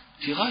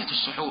في غاية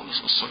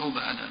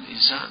الصعوبة على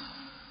الإنسان.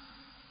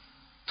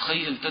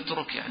 تخيل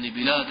تترك يعني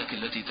بلادك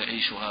التي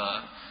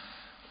تعيشها،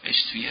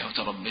 عشت فيها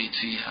وتربيت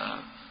فيها،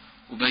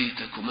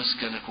 وبيتك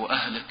ومسكنك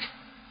وأهلك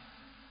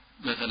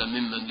مثلا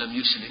ممن لم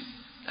يسلم،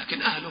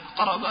 لكن أهلك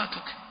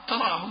قراباتك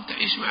تراهم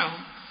تعيش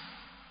معهم،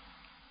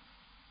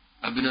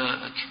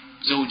 أبنائك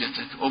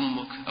زوجتك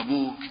أمك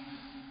أبوك،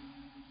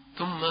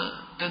 ثم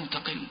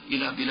تنتقل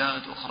إلى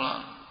بلاد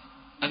أخرى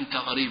أنت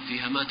غريب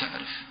فيها، ما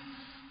تعرف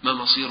ما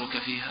مصيرك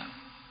فيها.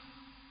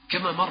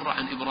 كما مر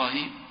عن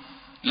إبراهيم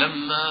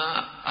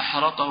لما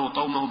أحرقه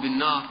قومه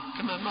بالنار،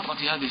 كما مر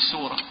في هذه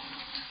السورة،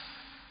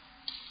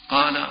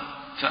 قال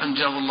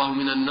فأنجاه الله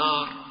من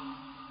النار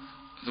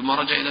ثم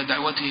رجع إلى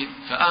دعوتهم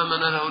فآمن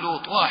له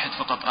لوط، واحد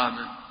فقط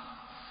آمن،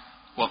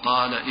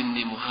 وقال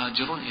إني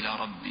مهاجر إلى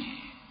ربي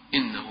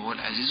إنه هو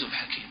العزيز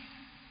الحكيم،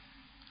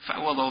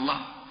 فعوضه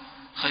الله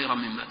خيرا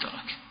مما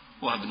ترك،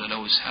 وهبنا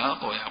له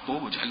إسحاق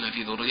ويعقوب وجعلنا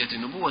في ذرية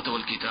النبوة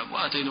والكتاب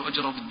وآتينا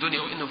أجره في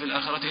الدنيا وإنه في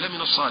الآخرة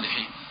لمن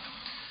الصالحين.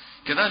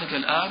 كذلك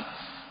الآن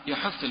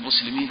يحث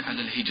المسلمين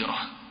على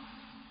الهجرة،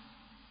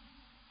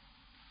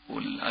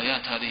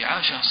 والآيات هذه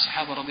عاشها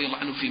الصحابة رضي الله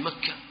عنهم في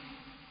مكة،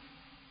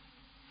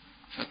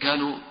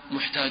 فكانوا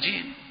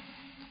محتاجين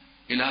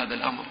إلى هذا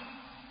الأمر،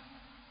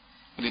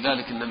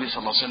 ولذلك النبي صلى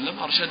الله عليه وسلم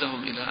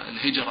أرشدهم إلى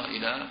الهجرة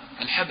إلى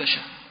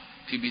الحبشة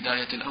في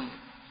بداية الأمر،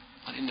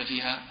 قال إن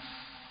فيها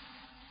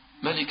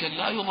ملكا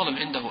لا يظلم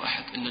عنده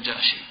أحد،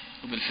 النجاشي،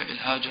 وبالفعل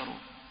هاجروا.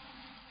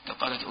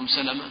 فقالت أم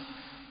سلمة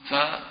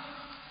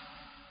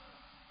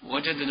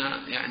فوجدنا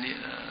يعني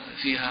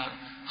فيها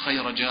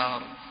خير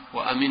جار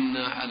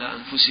وأمنا على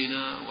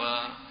أنفسنا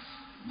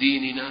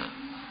وديننا،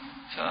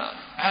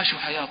 فعاشوا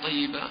حياة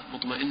طيبة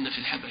مطمئنة في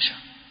الحبشة.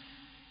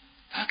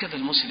 هكذا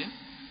المسلم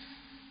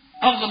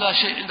أغلى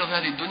شيء عنده في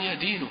هذه الدنيا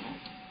دينه.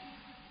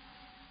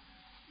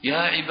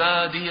 يا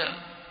عبادي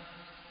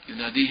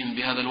يناديهم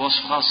بهذا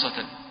الوصف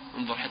خاصة،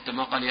 انظر حتى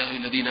ما قال يا أيها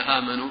الذين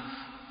آمنوا،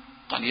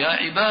 قال يا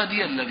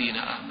عبادي الذين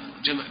آمنوا،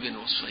 جمع بين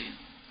الوصفين،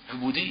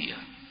 عبودية،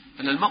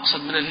 أن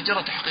المقصد من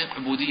الهجرة تحقيق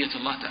عبودية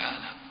الله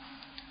تعالى،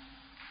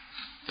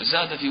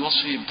 فزاد في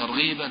وصفهم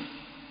ترغيبا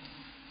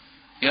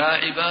يا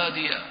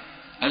عبادي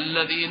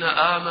الذين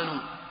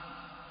آمنوا،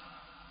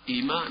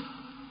 إيمان،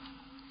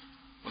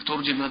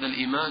 وترجم هذا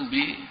الإيمان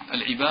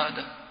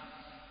بالعبادة.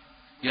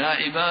 يا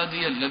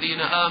عبادي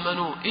الذين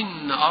آمنوا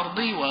إن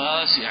أرضي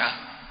واسعة،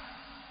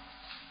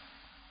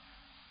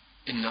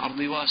 إن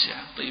أرضي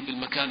واسعة. طيب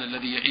المكان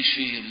الذي يعيش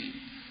فيه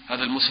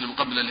هذا المسلم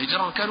قبل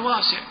الهجرة كان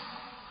واسع،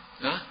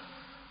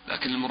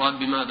 لكن المراد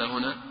بماذا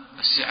هنا؟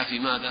 السعة في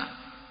ماذا؟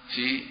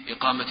 في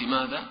إقامة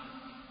ماذا؟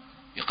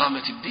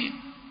 إقامة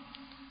الدين.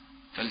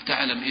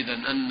 فلتعلم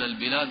إذن أن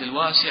البلاد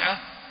الواسعة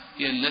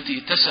هي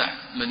التي تسع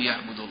من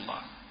يعبد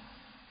الله،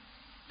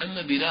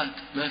 أما بلاد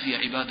ما فيها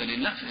عبادة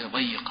لله فهي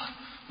ضيقة،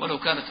 ولو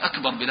كانت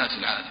أكبر بلاد في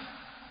العالم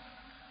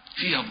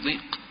فيها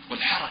الضيق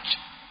والحرج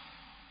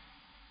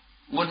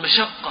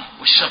والمشقة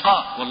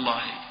والشقاء.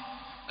 والله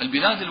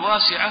البلاد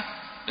الواسعة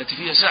التي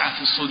فيها سعة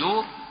في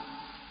الصدور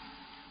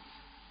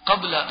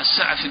قبل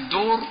السعة في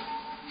الدور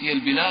هي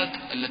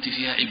البلاد التي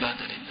فيها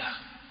عبادة لله.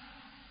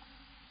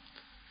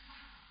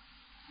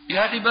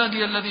 يا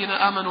عبادي الذين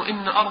آمنوا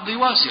إن أرضي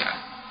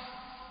واسعة،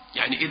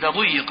 يعني إذا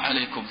ضيق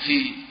عليكم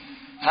في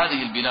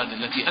هذه البلاد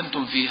التي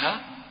أنتم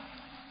فيها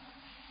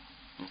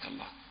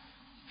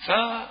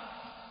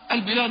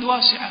فالبلاد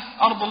واسعة،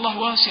 أرض الله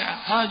واسعة،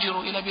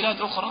 هاجروا إلى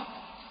بلاد أخرى.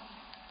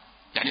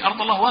 يعني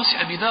أرض الله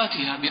واسعة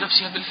بذاتها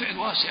بنفسها بالفعل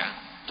واسعة،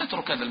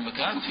 تترك هذا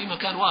المكان في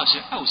مكان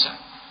واسع أوسع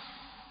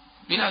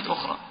بلاد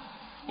أخرى.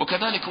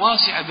 وكذلك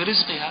واسعة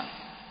برزقها،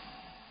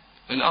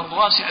 الأرض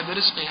واسعة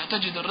برزقها،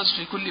 تجد الرزق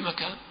في كل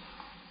مكان.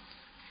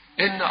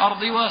 إن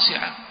أرضي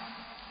واسعة.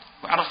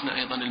 وعرفنا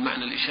أيضا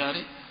المعنى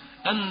الإشاري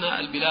أن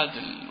البلاد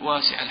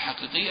الواسعة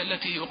الحقيقية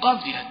التي يقام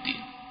فيها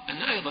الدين،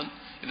 أن أيضا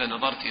إذا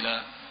نظرت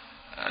إلى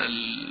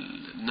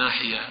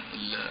الناحية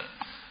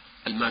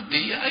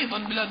المادية أيضا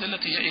البلاد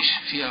التي يعيش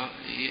فيها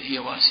هي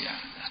واسعة،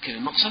 لكن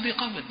المقصد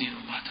إقامة دين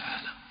الله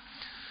تعالى.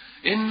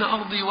 إن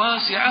أرضي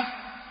واسعة،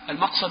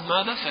 المقصد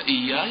ماذا؟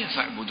 فإياي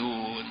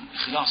فاعبدون،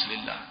 إخلاص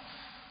لله،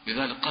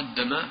 لذلك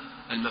قدم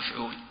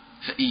المفعول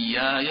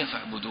فإياي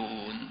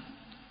فاعبدون.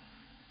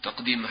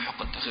 تقديم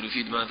حق التأخير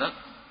يفيد ماذا؟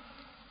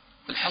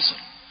 الحصر،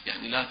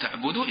 يعني لا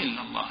تعبدوا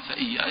إلا الله،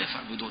 فإياي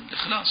فاعبدون،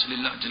 إخلاص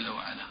لله جل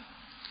وعلا.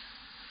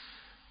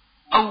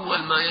 أول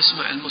ما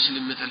يسمع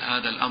المسلم مثل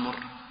هذا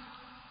الأمر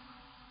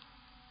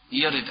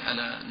يرد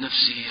على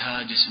نفسه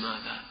هاجس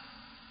ماذا؟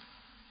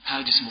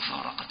 هاجس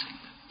مفارقة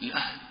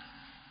الأهل.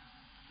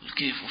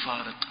 كيف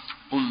أفارق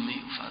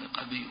أمي، أفارق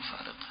أبي،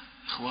 أفارق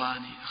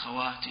إخواني،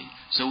 أخواتي،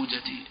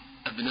 زوجتي،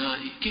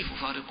 أبنائي، كيف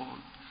أفارقهم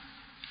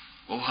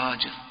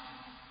وأهاجر؟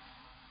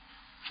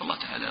 فالله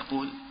تعالى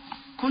يقول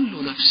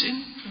كل نفس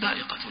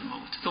ذائقة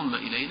الموت ثم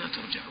إلينا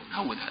ترجعون.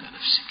 هون على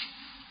نفسك،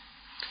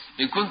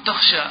 إن كنت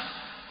تخشى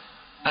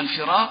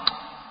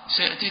الفراق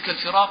سيأتيك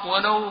الفراق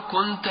ولو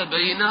كنت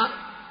بين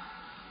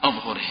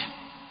أظهرهم،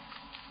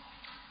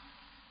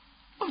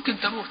 ممكن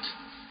تموت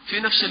في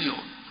نفس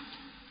اليوم،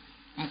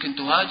 ممكن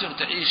تهاجر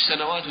تعيش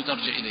سنوات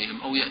وترجع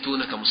إليهم، أو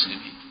يأتونك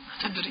مسلمين،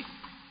 ما تدري.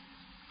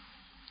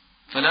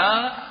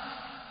 فلا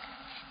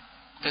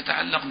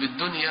تتعلق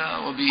بالدنيا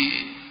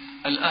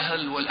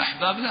وبالأهل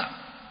والأحباب، لا،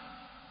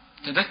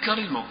 تذكر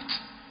الموت.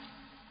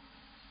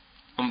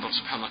 انظر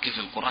سبحان الله كيف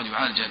القرآن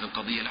يعالج هذه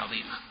القضية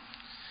العظيمة،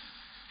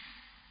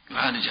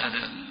 يعالج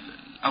هذا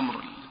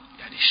الأمر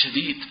يعني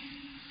الشديد.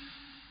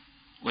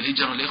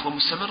 والهجرة الإخوة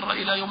مستمرة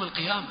إلى يوم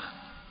القيامة.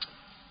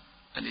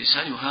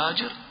 الإنسان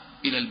يهاجر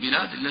إلى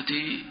البلاد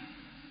التي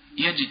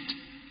يجد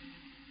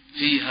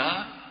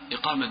فيها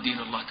إقامة دين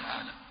الله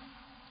تعالى،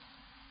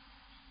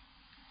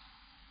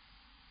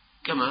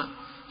 كما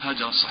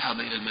هاجر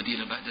الصحابة إلى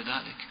المدينة بعد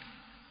ذلك.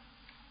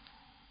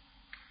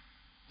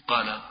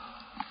 قال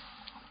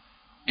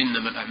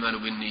إنما الأعمال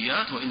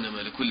بالنيات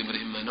وإنما لكل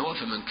امرئ ما نوى،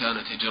 فمن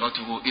كانت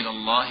هجرته إلى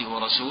الله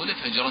ورسوله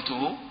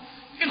فهجرته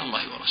إلى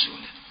الله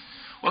ورسوله،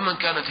 ومن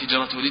كانت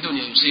هجرته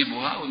لدنيا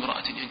يصيبها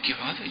وامرأة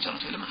ينكحها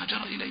فهجرته إلى ما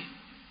هاجر إليه.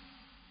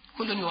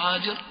 كل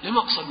يهاجر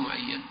لمقصد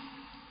معين،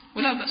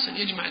 ولا بأس أن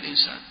يجمع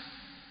الإنسان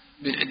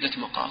بين عدة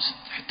مقاصد،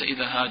 حتى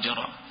إذا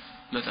هاجر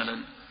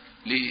مثلا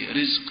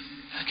لرزق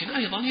لكن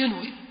أيضا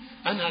ينوي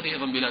أن هذه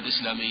أيضا بلاد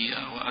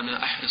إسلامية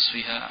وأنا أحرص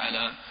فيها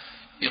على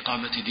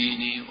إقامة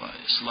ديني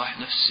وإصلاح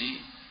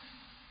نفسي،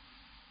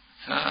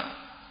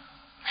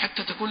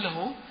 فحتى تكون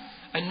له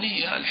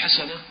النية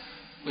الحسنة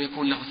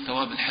ويكون له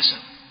الثواب الحسن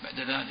بعد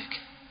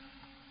ذلك.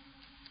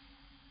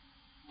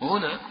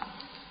 وهنا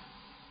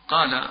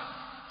قال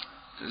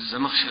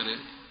الزمخشري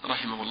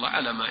رحمه الله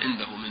على ما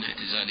عنده من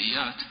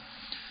اعتزاليات،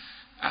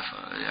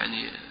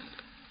 يعني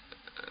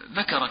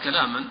ذكر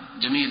كلاما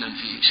جميلا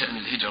في شأن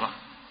الهجرة.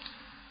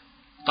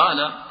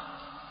 قال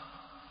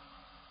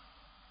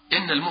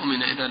إن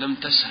المؤمن إذا لم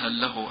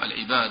تسهل له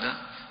العبادة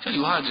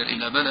فليهاجر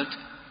إلى بلد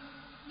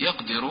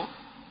يقدر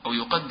أو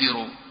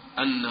يقدر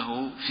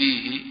أنه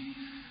فيه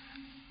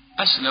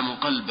أسلم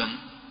قلبا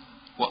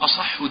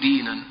وأصح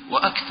دينا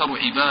وأكثر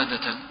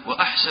عبادة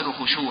وأحسن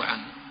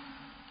خشوعا.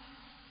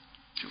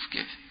 شوف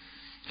كيف،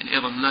 يعني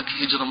أيضا هناك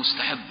هجرة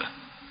مستحبة.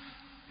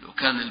 لو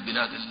كان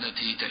البلاد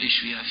التي تعيش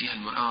فيها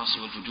المعاصي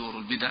والفجور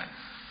والبدع،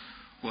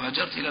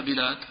 وهاجرت إلى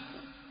بلاد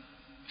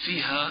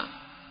فيها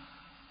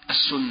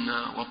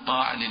السنة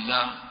والطاعة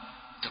لله،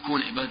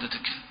 تكون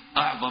عبادتك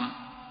أعظم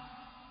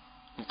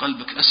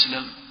وقلبك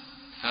أسلم،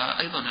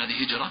 فأيضا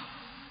هذه هجرة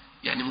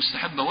يعني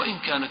مستحبة، وإن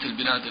كانت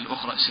البلاد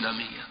الأخرى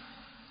إسلامية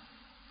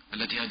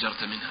التي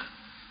هاجرت منها.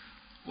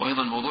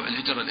 وأيضا موضوع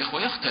الهجرة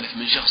الإخوة يختلف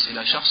من شخص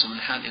إلى شخص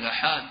ومن حال إلى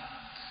حال.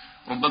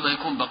 ربما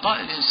يكون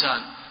بقاء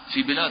الإنسان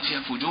في بلاد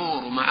فيها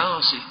فجور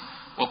ومعاصي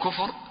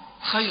وكفر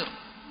خير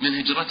من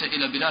هجرته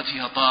إلى بلاد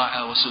فيها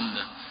طاعة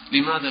وسنة.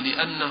 لماذا؟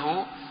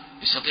 لأنه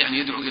يستطيع أن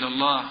يدعو إلى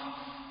الله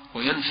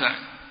وينفع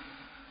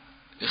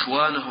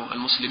إخوانه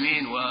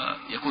المسلمين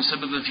ويكون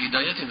سببا في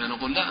هدايتهم.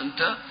 فنقول لا،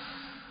 أنت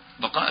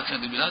بقاءك في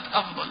هذه البلاد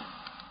أفضل.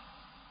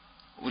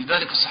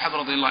 ولذلك الصحابة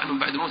رضي الله عنهم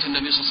بعد موت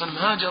النبي صلى الله عليه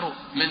وسلم هاجروا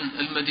من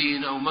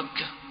المدينة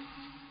ومكة،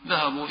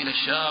 ذهبوا إلى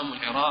الشام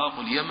والعراق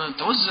واليمن،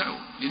 توزعوا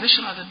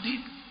لنشر هذا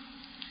الدين.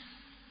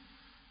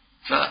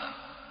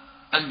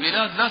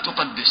 فالبلاد لا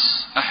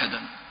تقدس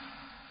أحدا،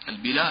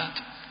 البلاد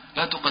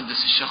لا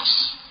تقدس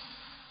الشخص،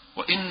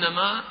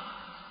 وإنما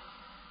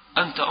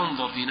أنت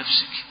انظر في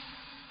نفسك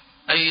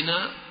أين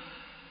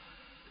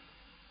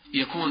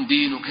يكون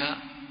دينك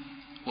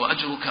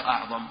وأجرك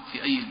أعظم،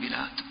 في أي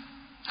البلاد.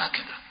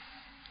 هكذا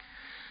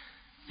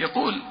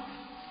يقول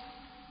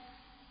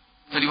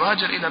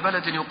فليهاجر إلى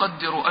بلد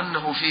يقدر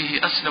أنه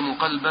فيه أسلم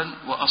قلبا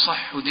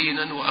وأصح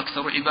دينا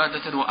وأكثر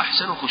عبادة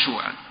وأحسن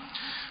خشوعا.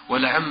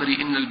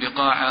 ولعمري إن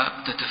البقاع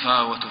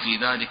تتفاوت في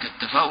ذلك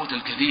التفاوت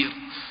الكثير،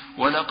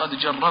 ولقد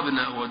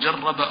جربنا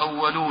وجرب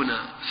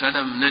أولونا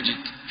فلم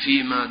نجد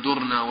فيما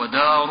درنا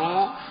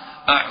وداروا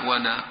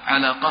أعون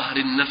على قهر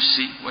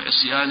النفس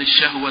وعصيان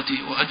الشهوة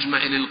وأجمع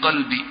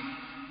للقلب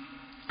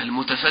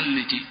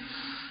المتفلت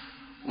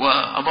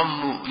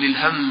وأضم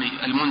للهم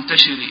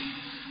المنتشر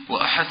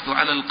وأحث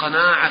على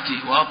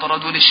القناعة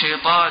وأطرد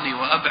للشيطان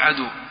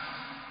وأبعد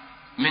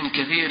من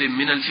كثير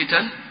من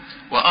الفتن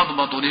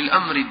وأضبط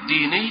للأمر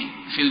الديني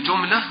في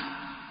الجملة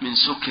من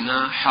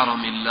سكنى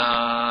حرم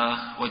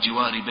الله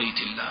وجوار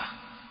بيت الله.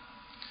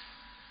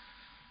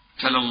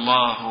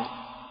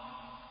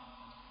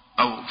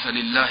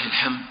 فلله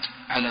الحمد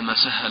على ما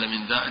سهل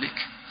من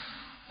ذلك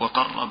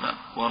وقرب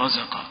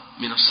ورزق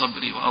من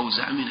الصبر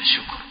وأوزع من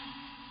الشكر،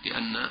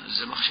 لأن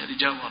الزمخشري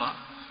جاور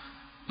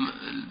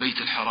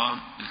البيت الحرام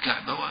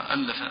الكعبة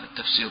وألف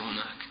التفسير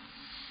هناك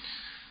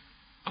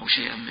أو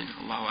شيئا منه،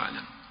 الله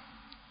أعلم.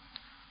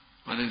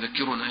 وهذا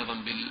يذكرنا أيضا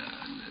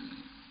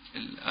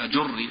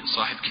بالآجري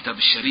صاحب كتاب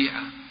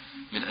الشريعة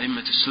من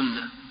أئمة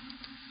السنة،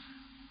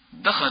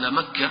 دخل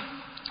مكة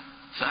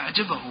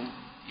فأعجبه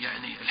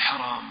يعني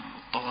الحرام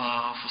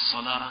والطواف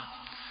والصلاة،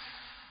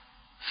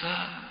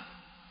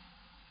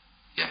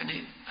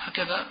 يعني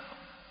هكذا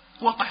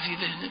وقع في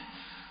ذهنه،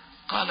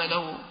 قال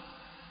لو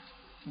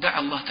دعا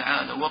الله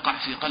تعالى وقع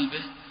في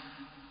قلبه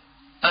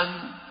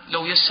أن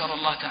لو يسر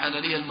الله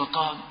تعالى لي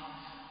المقام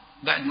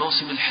بعد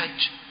موسم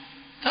الحج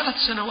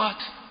 3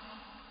 سنوات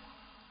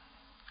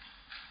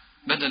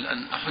بدل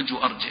أن أحج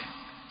وأرجع.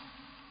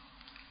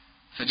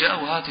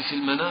 فجاءه هاتف في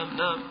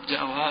المنام،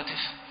 جاءه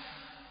هاتف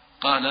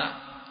قال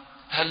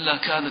هلا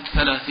كانت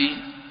 30،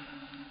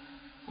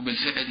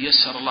 وبالفعل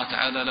يسر الله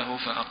تعالى له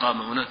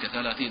فأقام هناك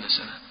 30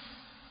 سنة.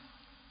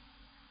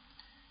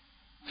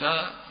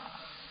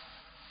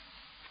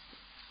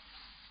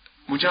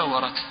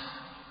 فمجاورة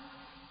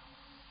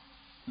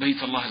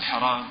بيت الله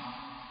الحرام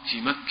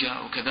في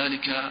مكة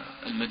وكذلك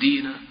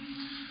المدينة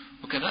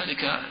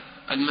وكذلك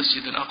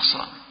المسجد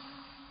الأقصى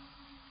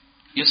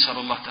يسر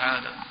الله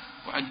تعالى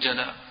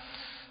وعجل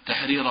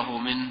تحريره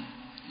من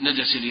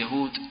نجس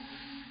اليهود.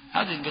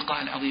 هذه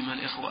البقاع العظيمة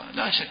الإخوة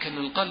لا شك أن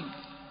القلب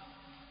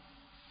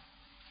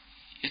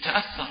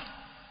يتأثر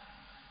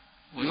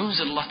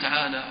وينزل الله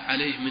تعالى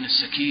عليه من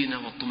السكينة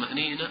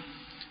والطمأنينة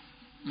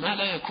ما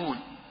لا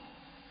يكون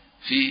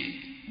في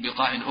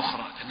بقاع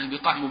أخرى، لأنها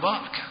بقاع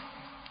مباركة.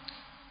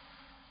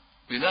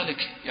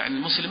 لذلك يعني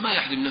المسلم ما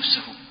يحرم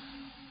نفسه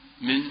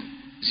من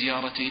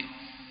زيارة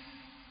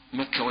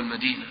مكة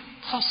والمدينة،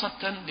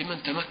 خاصة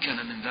لمن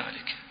تمكن من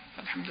ذلك.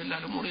 فالحمد لله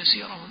الأمور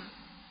يسيرة هنا.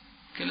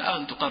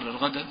 الآن تقرر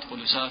غدا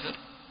تقول يسافر،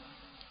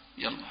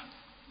 يلا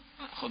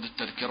خذ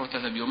التذكرة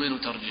وتذهب يومين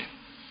وترجع.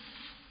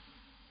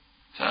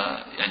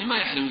 فيعني ما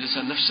يحرم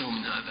الإنسان نفسه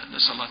من هذا.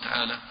 نسأل الله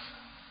تعالى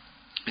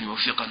أن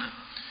يوفقنا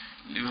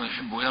لما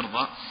يحب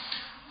ويرضى.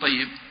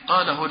 طيب،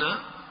 قال هنا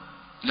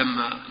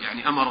لما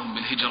يعني أمرهم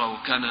بالهجرة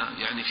وكان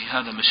يعني في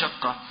هذا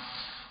مشقة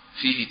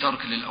فيه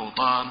ترك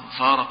للأوطان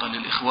فارق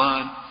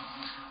للإخوان،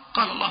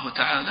 قال الله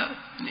تعالى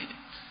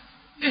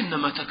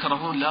إنما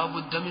تكرهون لا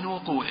بد من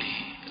وقوعه،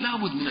 لا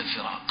بد من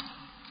الفراق.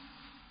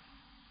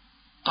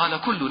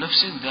 قال كل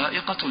نفس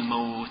ذائقة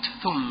الموت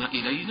ثم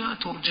إلينا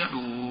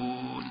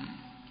ترجعون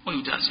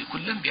ويجازي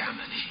كلا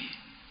بعمله.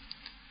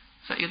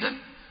 فإذا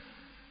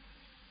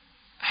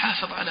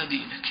حافظ على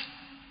دينك،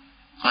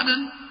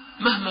 غدا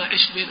مهما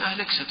عشت بين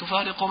أهلك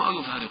ستفارقهم أو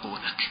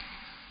يفارقونك،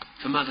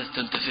 فماذا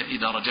تنتفع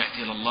إذا رجعت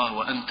إلى الله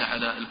وأنت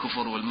على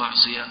الكفر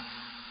والمعصية؟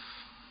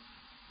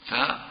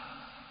 فبادر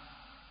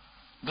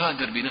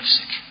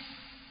بنفسك،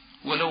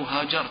 ولو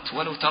هاجرت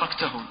ولو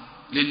تركتهم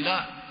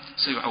لله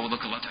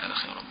سيعوضك الله تعالى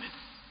خيرا منه.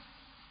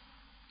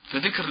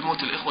 فذكر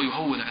الموت الإخوة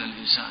يهون على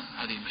الإنسان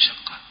هذه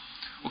المشقة.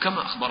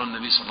 وكما أخبر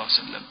النبي صلى الله عليه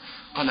وسلم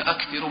قال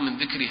أكثر من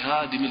ذكر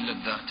هادم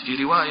اللذات.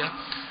 في رواية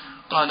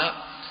قال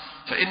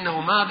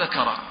فإنه ما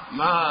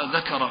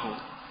ذكره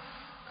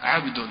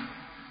عبد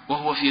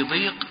وهو في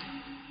ضيق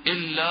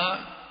إلا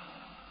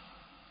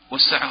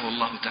وسعه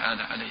الله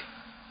تعالى عليه.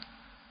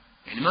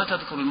 يعني ما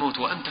تذكر الموت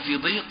وأنت في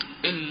ضيق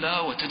إلا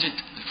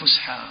وتجد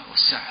الفسحة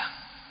والسعة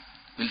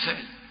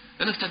بالفعل،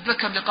 لأنك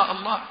تتذكر لقاء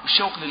الله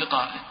والشوق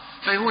للقائه،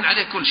 فيهون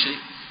عليك كل شيء.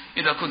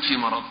 إذا كنت في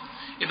مرض،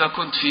 إذا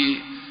كنت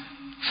في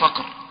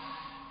فقر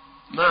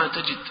ما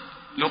تجد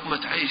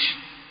لقمة عيش،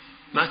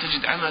 ما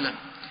تجد عملا،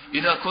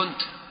 إذا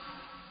كنت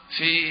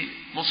في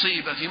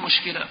مصيبة في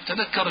مشكلة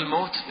تذكر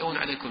الموت يهون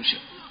عليك كل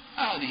شيء.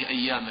 هذه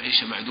أيام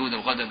عيشة معدودة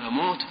وغدا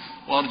أموت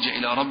وأرجع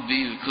إلى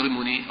ربي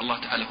ويكرمني الله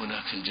تعالى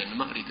هناك في الجنة،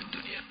 ما أريد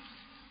الدنيا.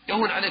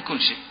 يهون عليك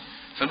كل شيء.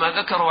 فما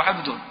ذكره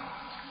عبد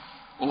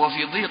وهو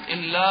في ضيق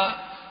إلا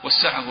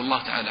وسعه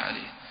الله تعالى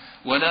عليه،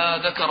 ولا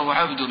ذكره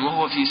عبد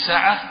وهو في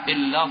سعة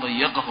إلا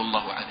ضيقه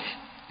الله عليه.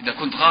 إذا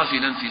كنت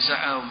غافلا في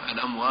سعة ومع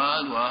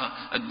الأموال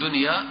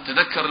والدنيا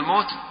تذكر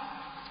الموت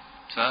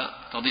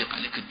فتضيق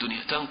عليك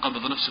الدنيا،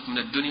 تنقبض نفسك من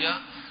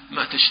الدنيا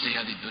ما تشتهي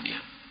هذه الدنيا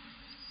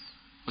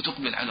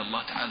وتقبل على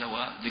الله تعالى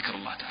وذكر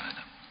الله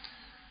تعالى.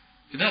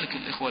 لذلك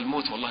الإخوة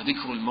الموت والله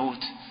ذكر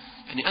الموت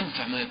يعني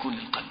أنفع ما يكون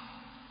للقلب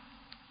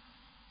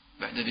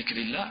بعد ذكر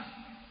الله،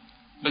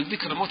 بل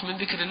ذكر الموت من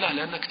ذكر الله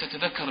لأنك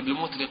تتذكر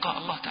بالموت لقاء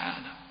الله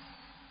تعالى.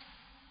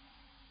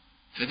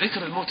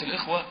 فذكر الموت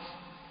الإخوة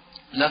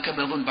لا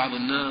كما يظن بعض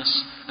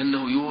الناس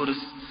أنه يورث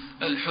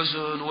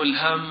الحزن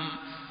والهم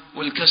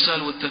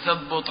والكسل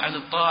والتثبط عن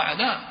الطاعة.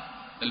 لا،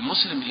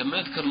 المسلم لما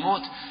يذكر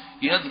الموت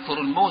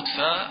يذكر الموت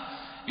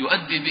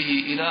فيؤدي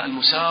به إلى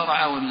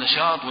المسارعة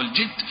والنشاط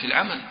والجد في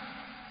العمل.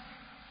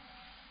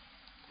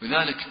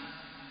 لذلك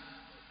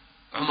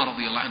عمر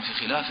رضي الله عنه في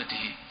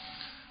خلافته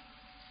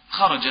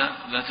خرج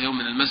ذات يوم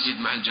من المسجد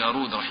مع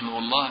الجارود رحمه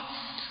الله،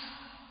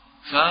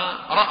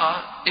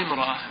 فرأى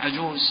امرأة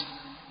عجوز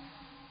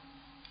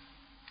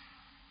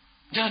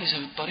جالسة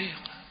في الطريق،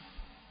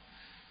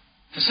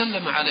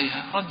 فسلم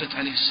عليها، ردت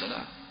عليه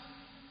السلام،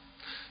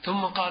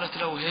 ثم قالت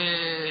له: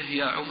 هيه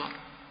يا عمر،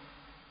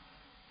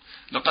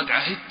 لقد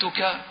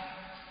عهدتك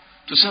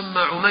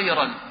تسمى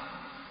عميرا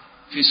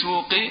في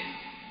سوق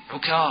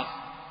عكاظ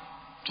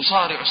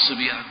تصارع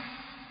الصبيان،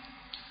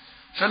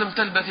 فلم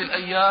تلبث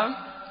الأيام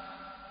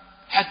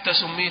حتى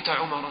سميت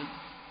عمرا،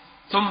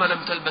 ثم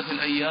لم تلبث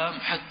الأيام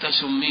حتى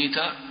سميت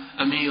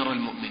أمير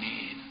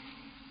المؤمنين.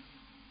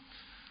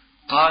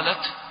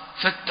 قالت: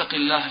 فاتق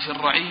الله في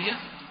الرعية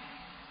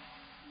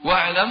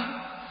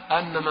واعلم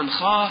أن من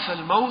خاف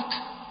الموت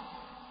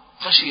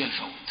خشي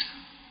الفوت.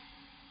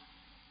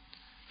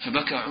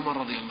 فبكى عمر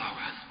رضي الله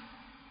عنه.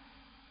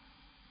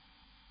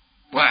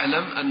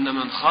 واعلم أن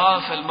من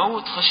خاف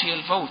الموت خشي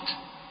الفوت.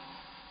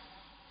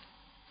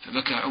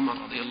 فبكى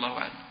عمر رضي الله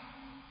عنه.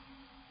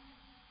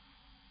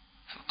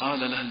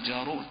 فقال له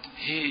الجارود: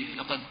 هي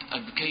لقد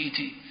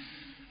أبكيت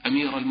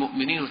أمير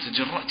المؤمنين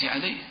وتجرأت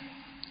عليه.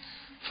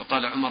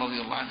 فقال عمر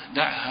رضي الله عنه: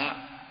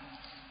 دعها،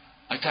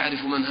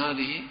 أتعرف من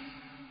هذه؟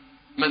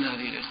 من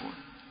هذه الإخوة؟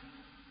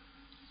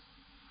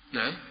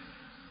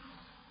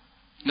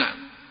 نعم،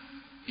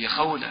 هي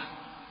خولة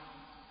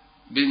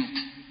بنت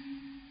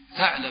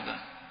ثعلبة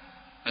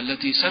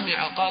التي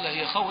سمع، قال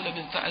هي خولة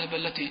بنت ثعلبة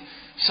التي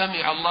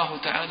سمع الله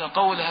تعالى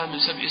قولها من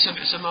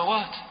سبع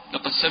سماوات: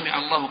 لقد سمع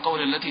الله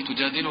قول التي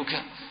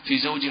تجادلك في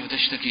زوجها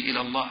وتشتكي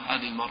إلى الله.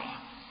 هذه المرأة.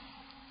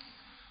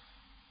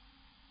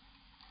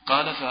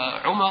 قال: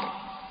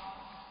 فعمر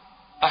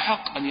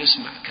أحق أن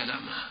يسمع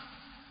كلامها،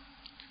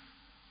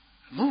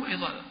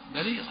 موعظة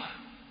بليغة.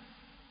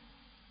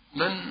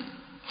 من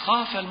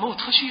خاف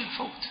الموت خشي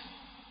الفوت،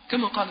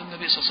 كما قال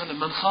النبي صلى الله عليه وسلم: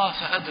 من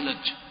خاف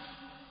أدلج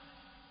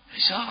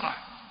سارع،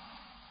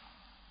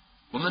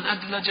 ومن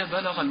أدلج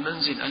بلغ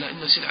المنزل، ألا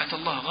إن سلعة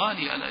الله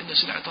غالية، ألا إن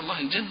سلعة الله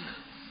الجنة.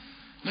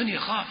 من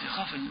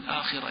يخاف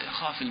الآخرة،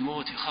 يخاف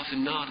الموت، يخاف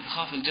النار،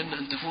 يخاف الجنة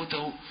أن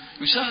تفوته،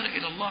 يسارع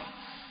إلى الله.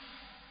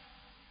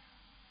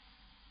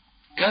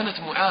 كانت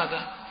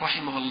معاذة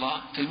رحمه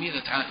الله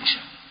تلميذة عائشة،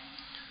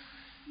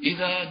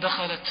 إذا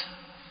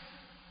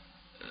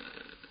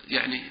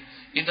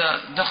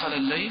دخل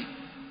الليل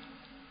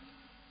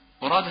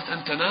ورادت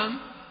أن تنام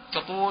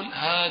تقول: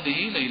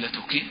 هذه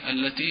ليلتك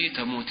التي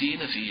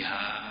تموتين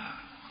فيها.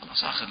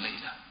 خلاص، آخر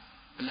ليلة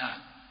الآن،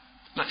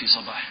 ما في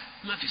صباح،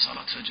 ما في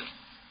صلاة فجر،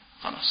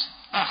 خلاص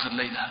آخر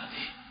ليلة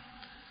هذه.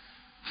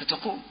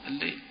 فتقوم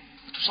الليل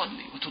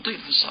وتصلي وتطيل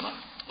في الصلاة،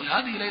 تقول: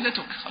 هذه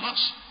ليلتك،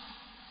 خلاص.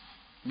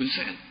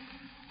 بالفعل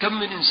كم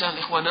من إنسان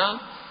إخوة نام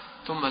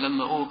ثم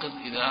لما أوقظ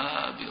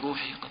إذا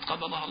بروحه قد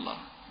قبضها الله.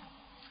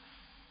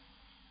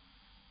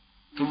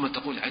 ثم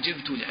تقول: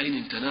 عجبت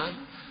لعين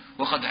تنام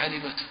وقد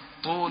علمت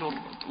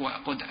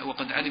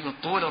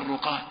طول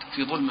الرقاد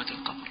في ظلمة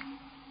القبر.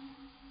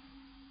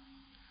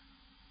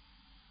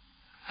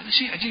 هذا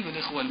شيء عجيب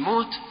الإخوة.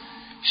 الموت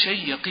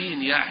شيء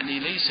يقين، يعني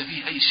ليس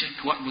فيه أي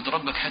شك. واعبد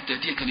ربك حتى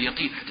يأتيك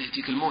اليقين، حتى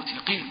يأتيك الموت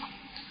يقين.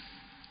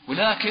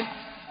 ولكن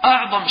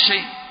أعظم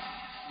شيء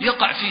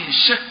يقع فيه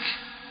الشك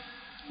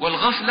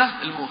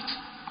والغفلة الموت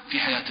في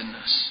حياة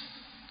الناس،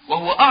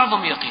 وهو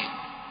أعظم يقين.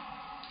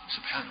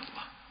 سبحان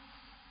الله.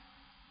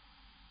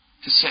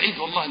 السعيد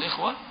والله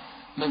الإخوة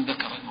من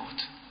ذكر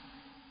الموت.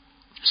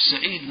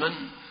 السعيد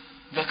من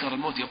ذكر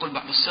الموت. يقول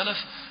بعض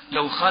السلف: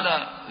 لو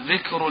خلا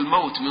ذكر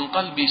الموت من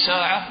قلبي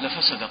ساعة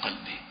لفسد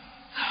قلبي.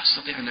 لا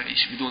أستطيع أن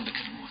أعيش بدون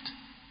ذكر الموت.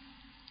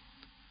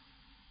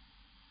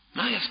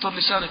 ما يفتر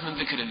لسانك من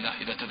ذكر الله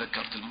إذا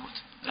تذكرت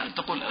الموت. لا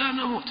تقول: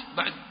 أنا أموت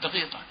بعد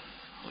دقيقة.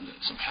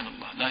 سبحان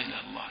الله، لا إله إلا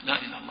الله، لا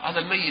إله إلا الله. هذا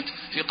الميت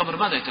في قبر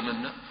ماذا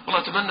يتمنى؟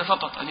 والله يتمنى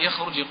فقط أن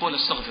يخرج يقول: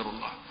 استغفر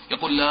الله،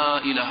 يقول: لا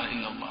إله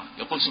إلا الله،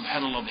 يقول: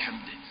 سبحان الله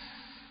بحمده.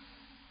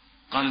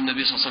 قال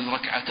النبي صلى الله عليه وسلم: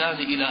 ركعتان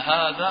إلى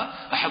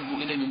هذا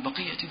أحب إلي من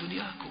بقية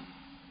دنياكم.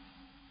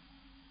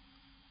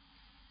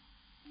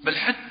 بل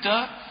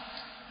حتى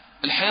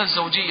الحياة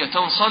الزوجية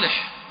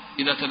تنصلح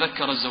إذا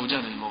تذكر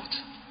الزوجان الموت.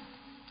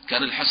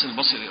 كان الحسن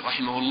البصري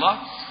رحمه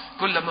الله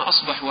كلما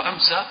أصبح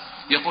وأمسى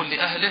يقول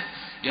لأهله: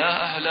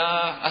 يا أهل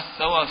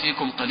الثوى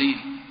فيكم قليل.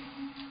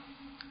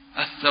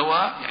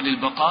 الثوى يعني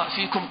البقاء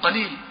فيكم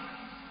قليل.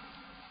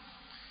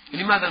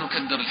 لماذا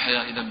نكدر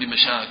الحياة إذن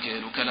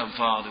بمشاكل وكلام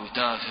فاضي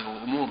وتافه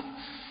وأمور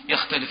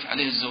يختلف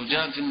عليه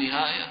الزوجان في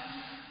النهاية؟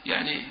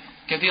 يعني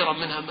كثيرا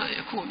منها ما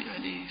يكون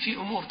يعني في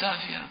أمور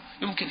تافهة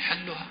يمكن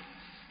حلها.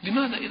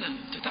 لماذا إذن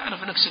أنت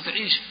تعرف أنك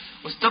ستعيش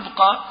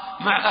وستبقى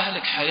مع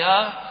أهلك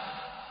حياة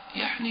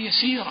يعني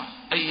يسيرة،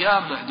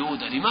 أيام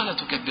معدودة، لماذا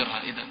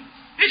تكدرها إذن؟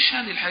 عيش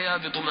هذه الحياة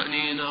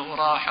بطمأنينة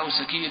وراحة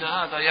وسكينة،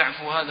 هذا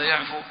يعفو هذا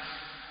يعفو.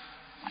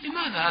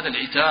 لماذا هذا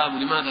العتاب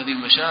ولماذا هذه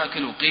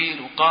المشاكل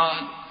وقيل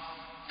وقال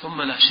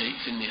ثم لا شيء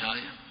في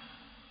النهاية؟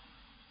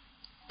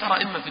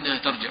 ترى إما في النهاية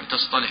ترجع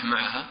وتصطلح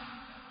معها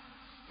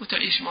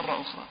وتعيش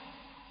مرة أخرى،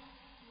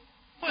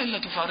 وإلا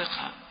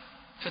تفارقها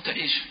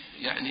فتعيش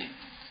يعني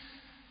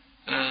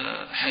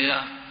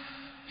حياة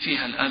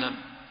فيها الألم،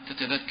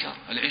 تتذكر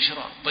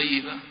العشرة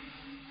الطيبة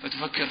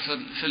فتفكر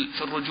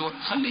في الرجوع.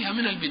 خليها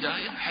من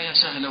البداية حياة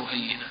سهلة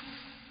وهينة.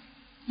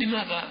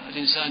 لماذا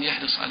الإنسان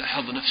يحرص على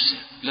حظ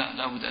نفسه؟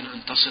 لا بد أن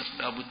أنتصر،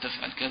 لا بد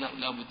تفعل كذا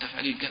ولا بد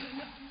تفعلين كذا.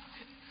 لا،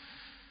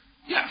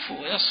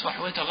 يعفو ويصفح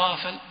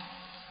ويتغافل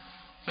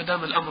ما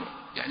دام الأمر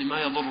يعني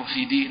ما يضر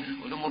في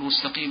دينه والأمور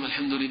مستقيمة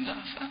الحمد لله،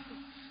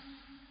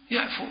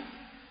 فيعفو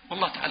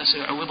والله تعالى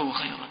سيعوضه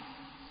خيرا.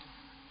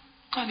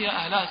 قال يا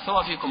أهلها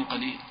الثواب فيكم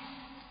قليل.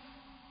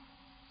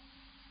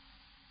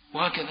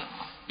 وهكذا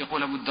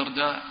يقول أبو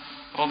الدرداء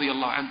رضي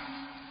الله عنه: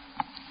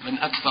 من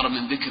أكثر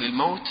من ذكر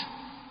الموت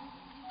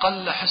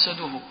قل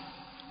حسده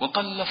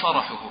وقل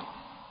فرحه.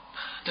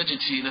 تجد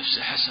في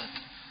نفسه حسد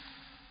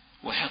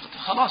وحقد،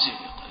 خلاص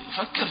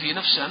يفكر في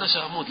نفسه أنا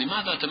سأموت،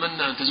 لماذا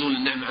أتمنى أن تزول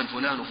النعمة عن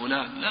فلان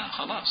وفلان؟ لا،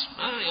 خلاص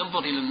ما ينظر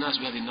إلى الناس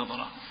بهذه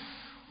النظرة،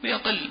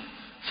 ويقل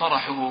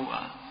فرحه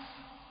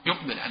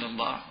ويقبل على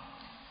الله.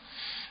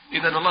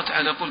 إذن الله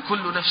تعالى يقول: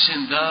 كل نفس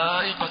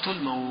ذائقة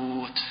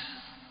الموت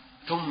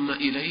ثم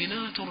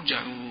إلينا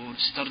ترجعون.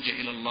 استرجع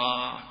إلى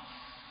الله،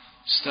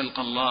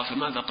 استلقى الله،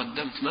 فماذا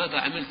قدمت؟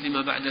 ماذا عملت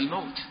لما بعد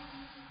الموت؟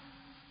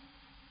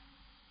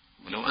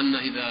 ولو أن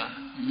إذا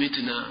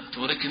متنا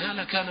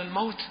تركنا لكان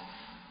الموت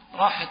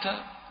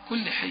راحة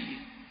كل حي.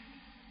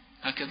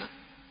 هكذا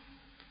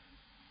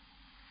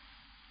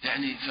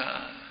يعني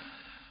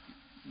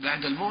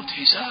بعد الموت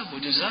حساب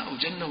وجزاء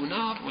وجنة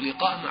ونار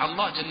ولقاء مع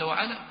الله جل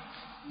وعلا.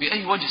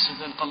 بأي وجه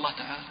ستلقى الله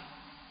تعالى؟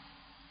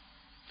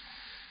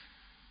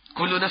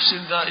 كل نفس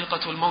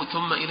ذائقة الموت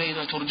ثم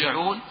إلينا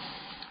ترجعون.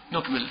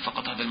 نكمل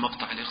فقط هذا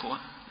المقطع الإخوة،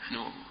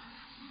 نحن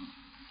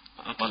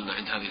أطلنا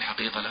عند هذه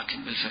الحقيقة،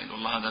 لكن بالفعل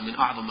والله هذا من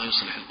أعظم ما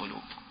يصلح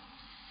القلوب.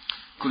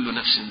 كل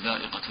نفس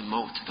ذائقة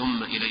الموت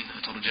ثم إلينا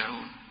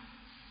ترجعون.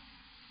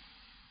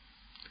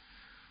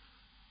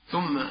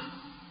 ثم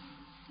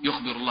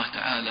يخبر الله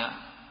تعالى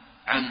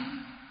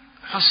عن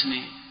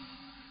حسن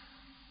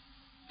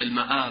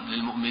المآب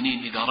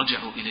للمؤمنين إذا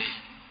رجعوا إليه.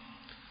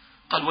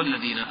 قال: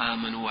 والذين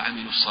آمنوا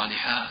وعملوا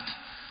الصالحات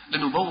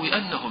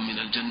لنبوئنهم من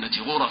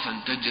الجنة غرفا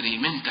تجري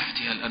من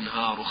تحتها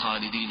الأنهار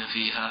خالدين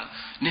فيها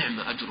نعم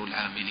أجر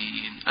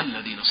العاملين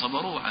الذين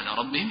صبروا على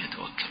ربهم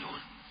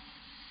يتوكلون.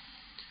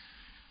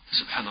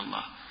 سبحان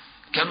الله،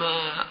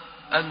 كما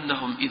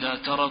أنهم إذا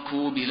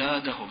تركوا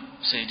بلادهم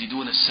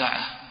سيجدون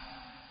السعة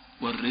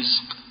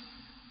والرزق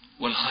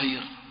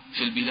والخير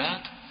في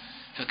البلاد،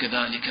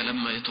 فكذلك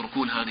لما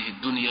يتركون هذه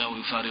الدنيا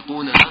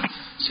ويفارقونها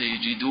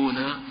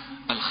سيجدون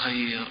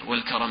الخير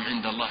والكرم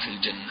عند الله في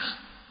الجنة.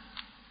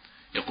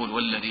 يقول: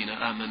 والذين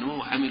آمنوا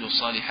وعملوا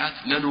الصالحات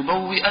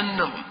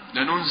لنبوئنهم،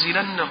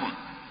 لننزلنهم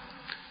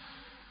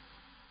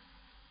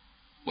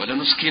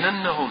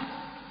ولنسكننهم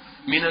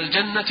من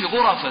الجنة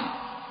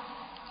غرفا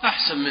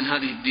أحسن من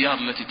هذه الديار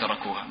التي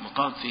تركوها.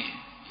 مقام فيه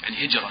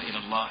يعني هجرة إلى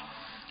الله،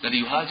 الذي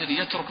يهاجر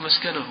يترك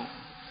مسكنه،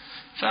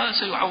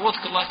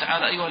 فسيعوضك الله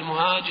تعالى أيها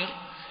المهاجر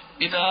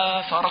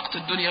إذا فارقت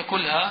الدنيا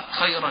كلها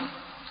خيرا.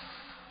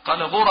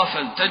 قال: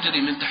 غرفا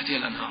تجري من تحتها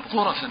الأنهار،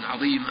 غرفا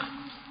عظيمة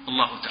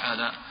الله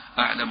تعالى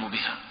أعلم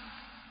بها.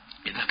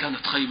 إذا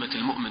كانت خيمة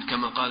المؤمن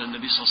كما قال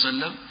النبي صلى الله عليه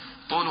وسلم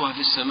طولها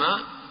في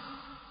السماء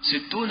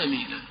 60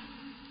 ميلا،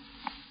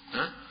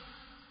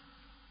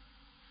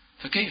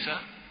 فكيف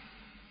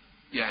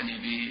يعني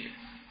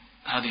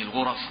بهذه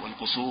الغرف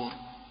والقصور؟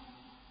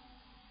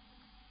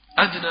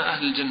 أدنى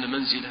أهل الجنة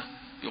منزلة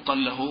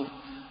يقال له: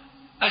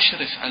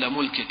 أشرف على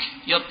ملكك،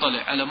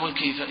 يطلع على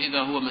ملكه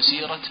فإذا هو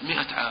مسيرة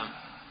 100 عام.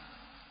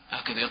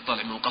 هكذا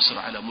يطلع من قصر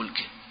على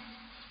ملكه.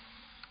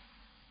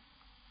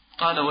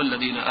 قال: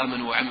 والذين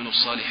آمنوا وعملوا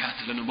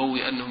الصالحات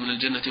لنبوئنهم من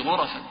الجنة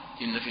غرفا،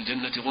 إن في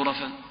الجنة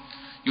غرفا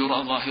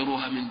يرى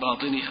ظاهرها من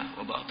باطنها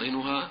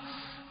وباطنها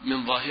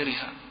من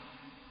ظاهرها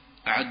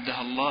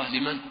أعدها الله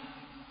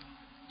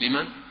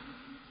لمن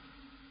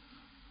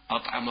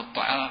أطعم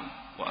الطعام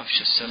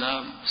وأفشى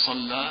السلام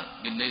صلى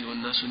بالليل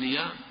والناس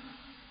نيام.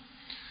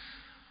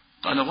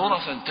 قال: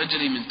 غرفا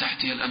تجري من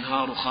تحتها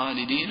الأنهار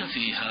خالدين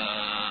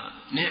فيها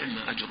نعم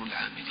أجر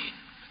العاملين.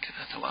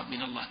 هكذا ثواب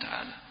من الله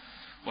تعالى،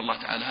 والله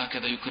تعالى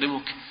هكذا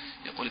يكرمك،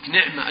 يقول لك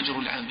نعم أجر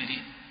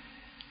العاملين،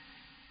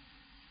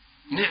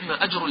 نعم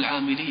أجر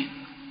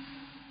العاملين،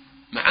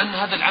 مع أن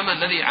هذا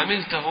العمل الذي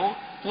عملته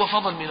هو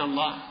فضل من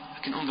الله،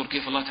 لكن انظر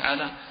كيف الله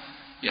تعالى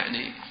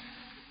يعني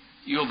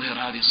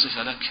يظهر هذه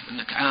الصفة لك،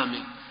 أنك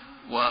عامل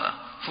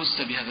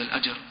وفزت بهذا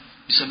الأجر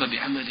بسبب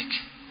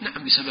عملك.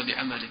 نعم بسبب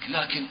عملك،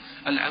 لكن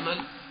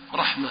العمل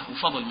رحمة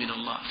وفضل من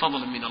الله،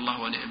 فضل من الله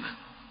ونعمة.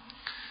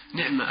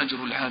 نعم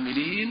أجر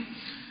العاملين.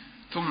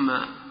 ثم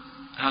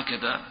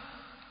هكذا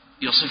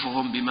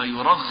يصفهم بما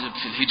يرغب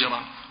في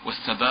الهجرة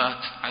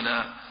والثبات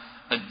على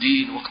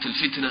الدين وقت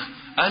الفتنة: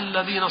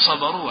 الذين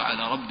صبروا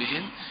على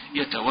ربهم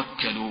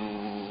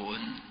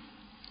يتوكلون.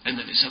 أن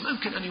الإنسان ما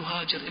يمكن أن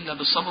يهاجر إلا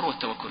بالصبر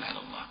والتوكل على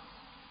الله،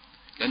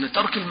 لأن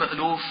ترك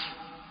المألوف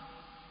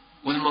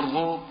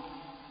والمرغوب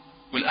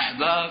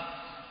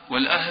والأحباب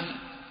والأهل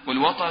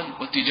والوطن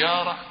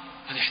والتجارة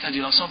هذا يحتاج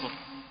إلى صبر.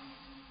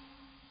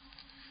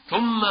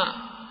 ثم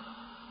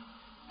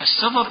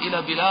السفر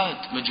إلى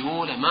بلاد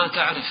مجهولة ما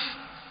تعرف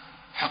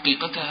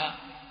حقيقتها،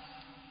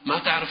 ما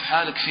تعرف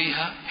حالك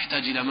فيها،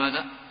 يحتاج إلى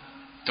ماذا؟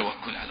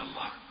 توكل على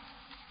الله.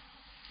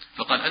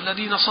 فقال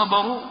الذين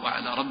صبروا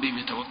وعلى ربهم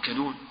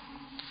يتوكلون،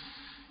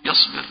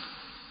 يصبر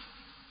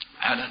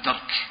على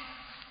ترك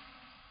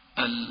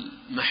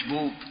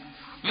المحبوب،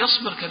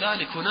 ويصبر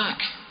كذلك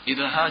هناك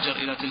إذا هاجر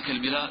إلى تلك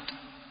البلاد،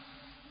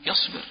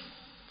 يصبر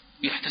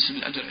يحتسب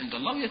الأجر عند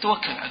الله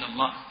ويتوكل على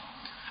الله.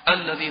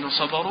 الذين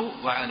صبروا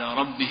وعلى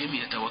ربهم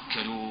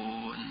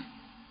يتوكلون،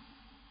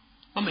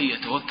 ومن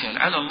يتوكل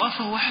على الله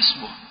فهو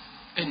حسبه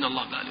إن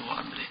الله بالغ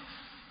أمره،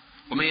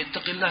 ومن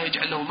يتق الله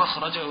يجعل له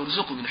مخرجا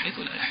ويرزقه من حيث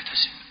لا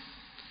يحتسب.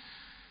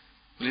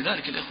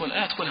 ولذلك الإخوة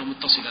الآيات كلها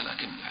متصلة،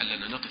 لكن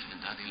لعلنا نقف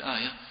عند هذه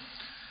الآية.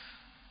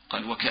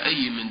 قال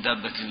وكأي من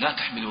دابة لا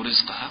تحمل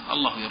رزقها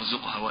الله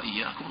يرزقها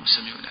وإياكم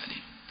والسميع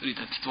العليم. تريد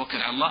أن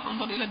تتوكل على الله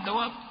انظر إلى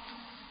الدواب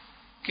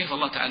كيف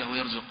الله تعالى هو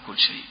يرزق كل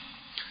شيء.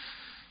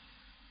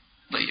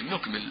 طيب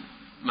نكمل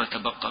ما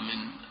تبقى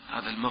من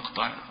هذا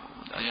المقطع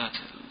والآيات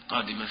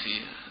القادمة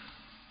في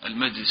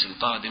المجلس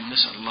القادم.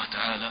 نسأل الله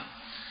تعالى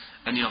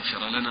أن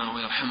يغفر لنا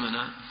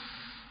ويرحمنا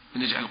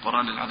وأن يجعل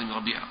القرآن العظيم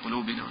ربيع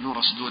قلوبنا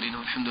ونور صدورنا،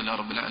 والحمد لله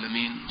رب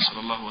العالمين، صلى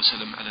الله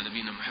وسلم على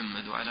نبينا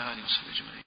محمد وعلى آله وصحبه أجمعين.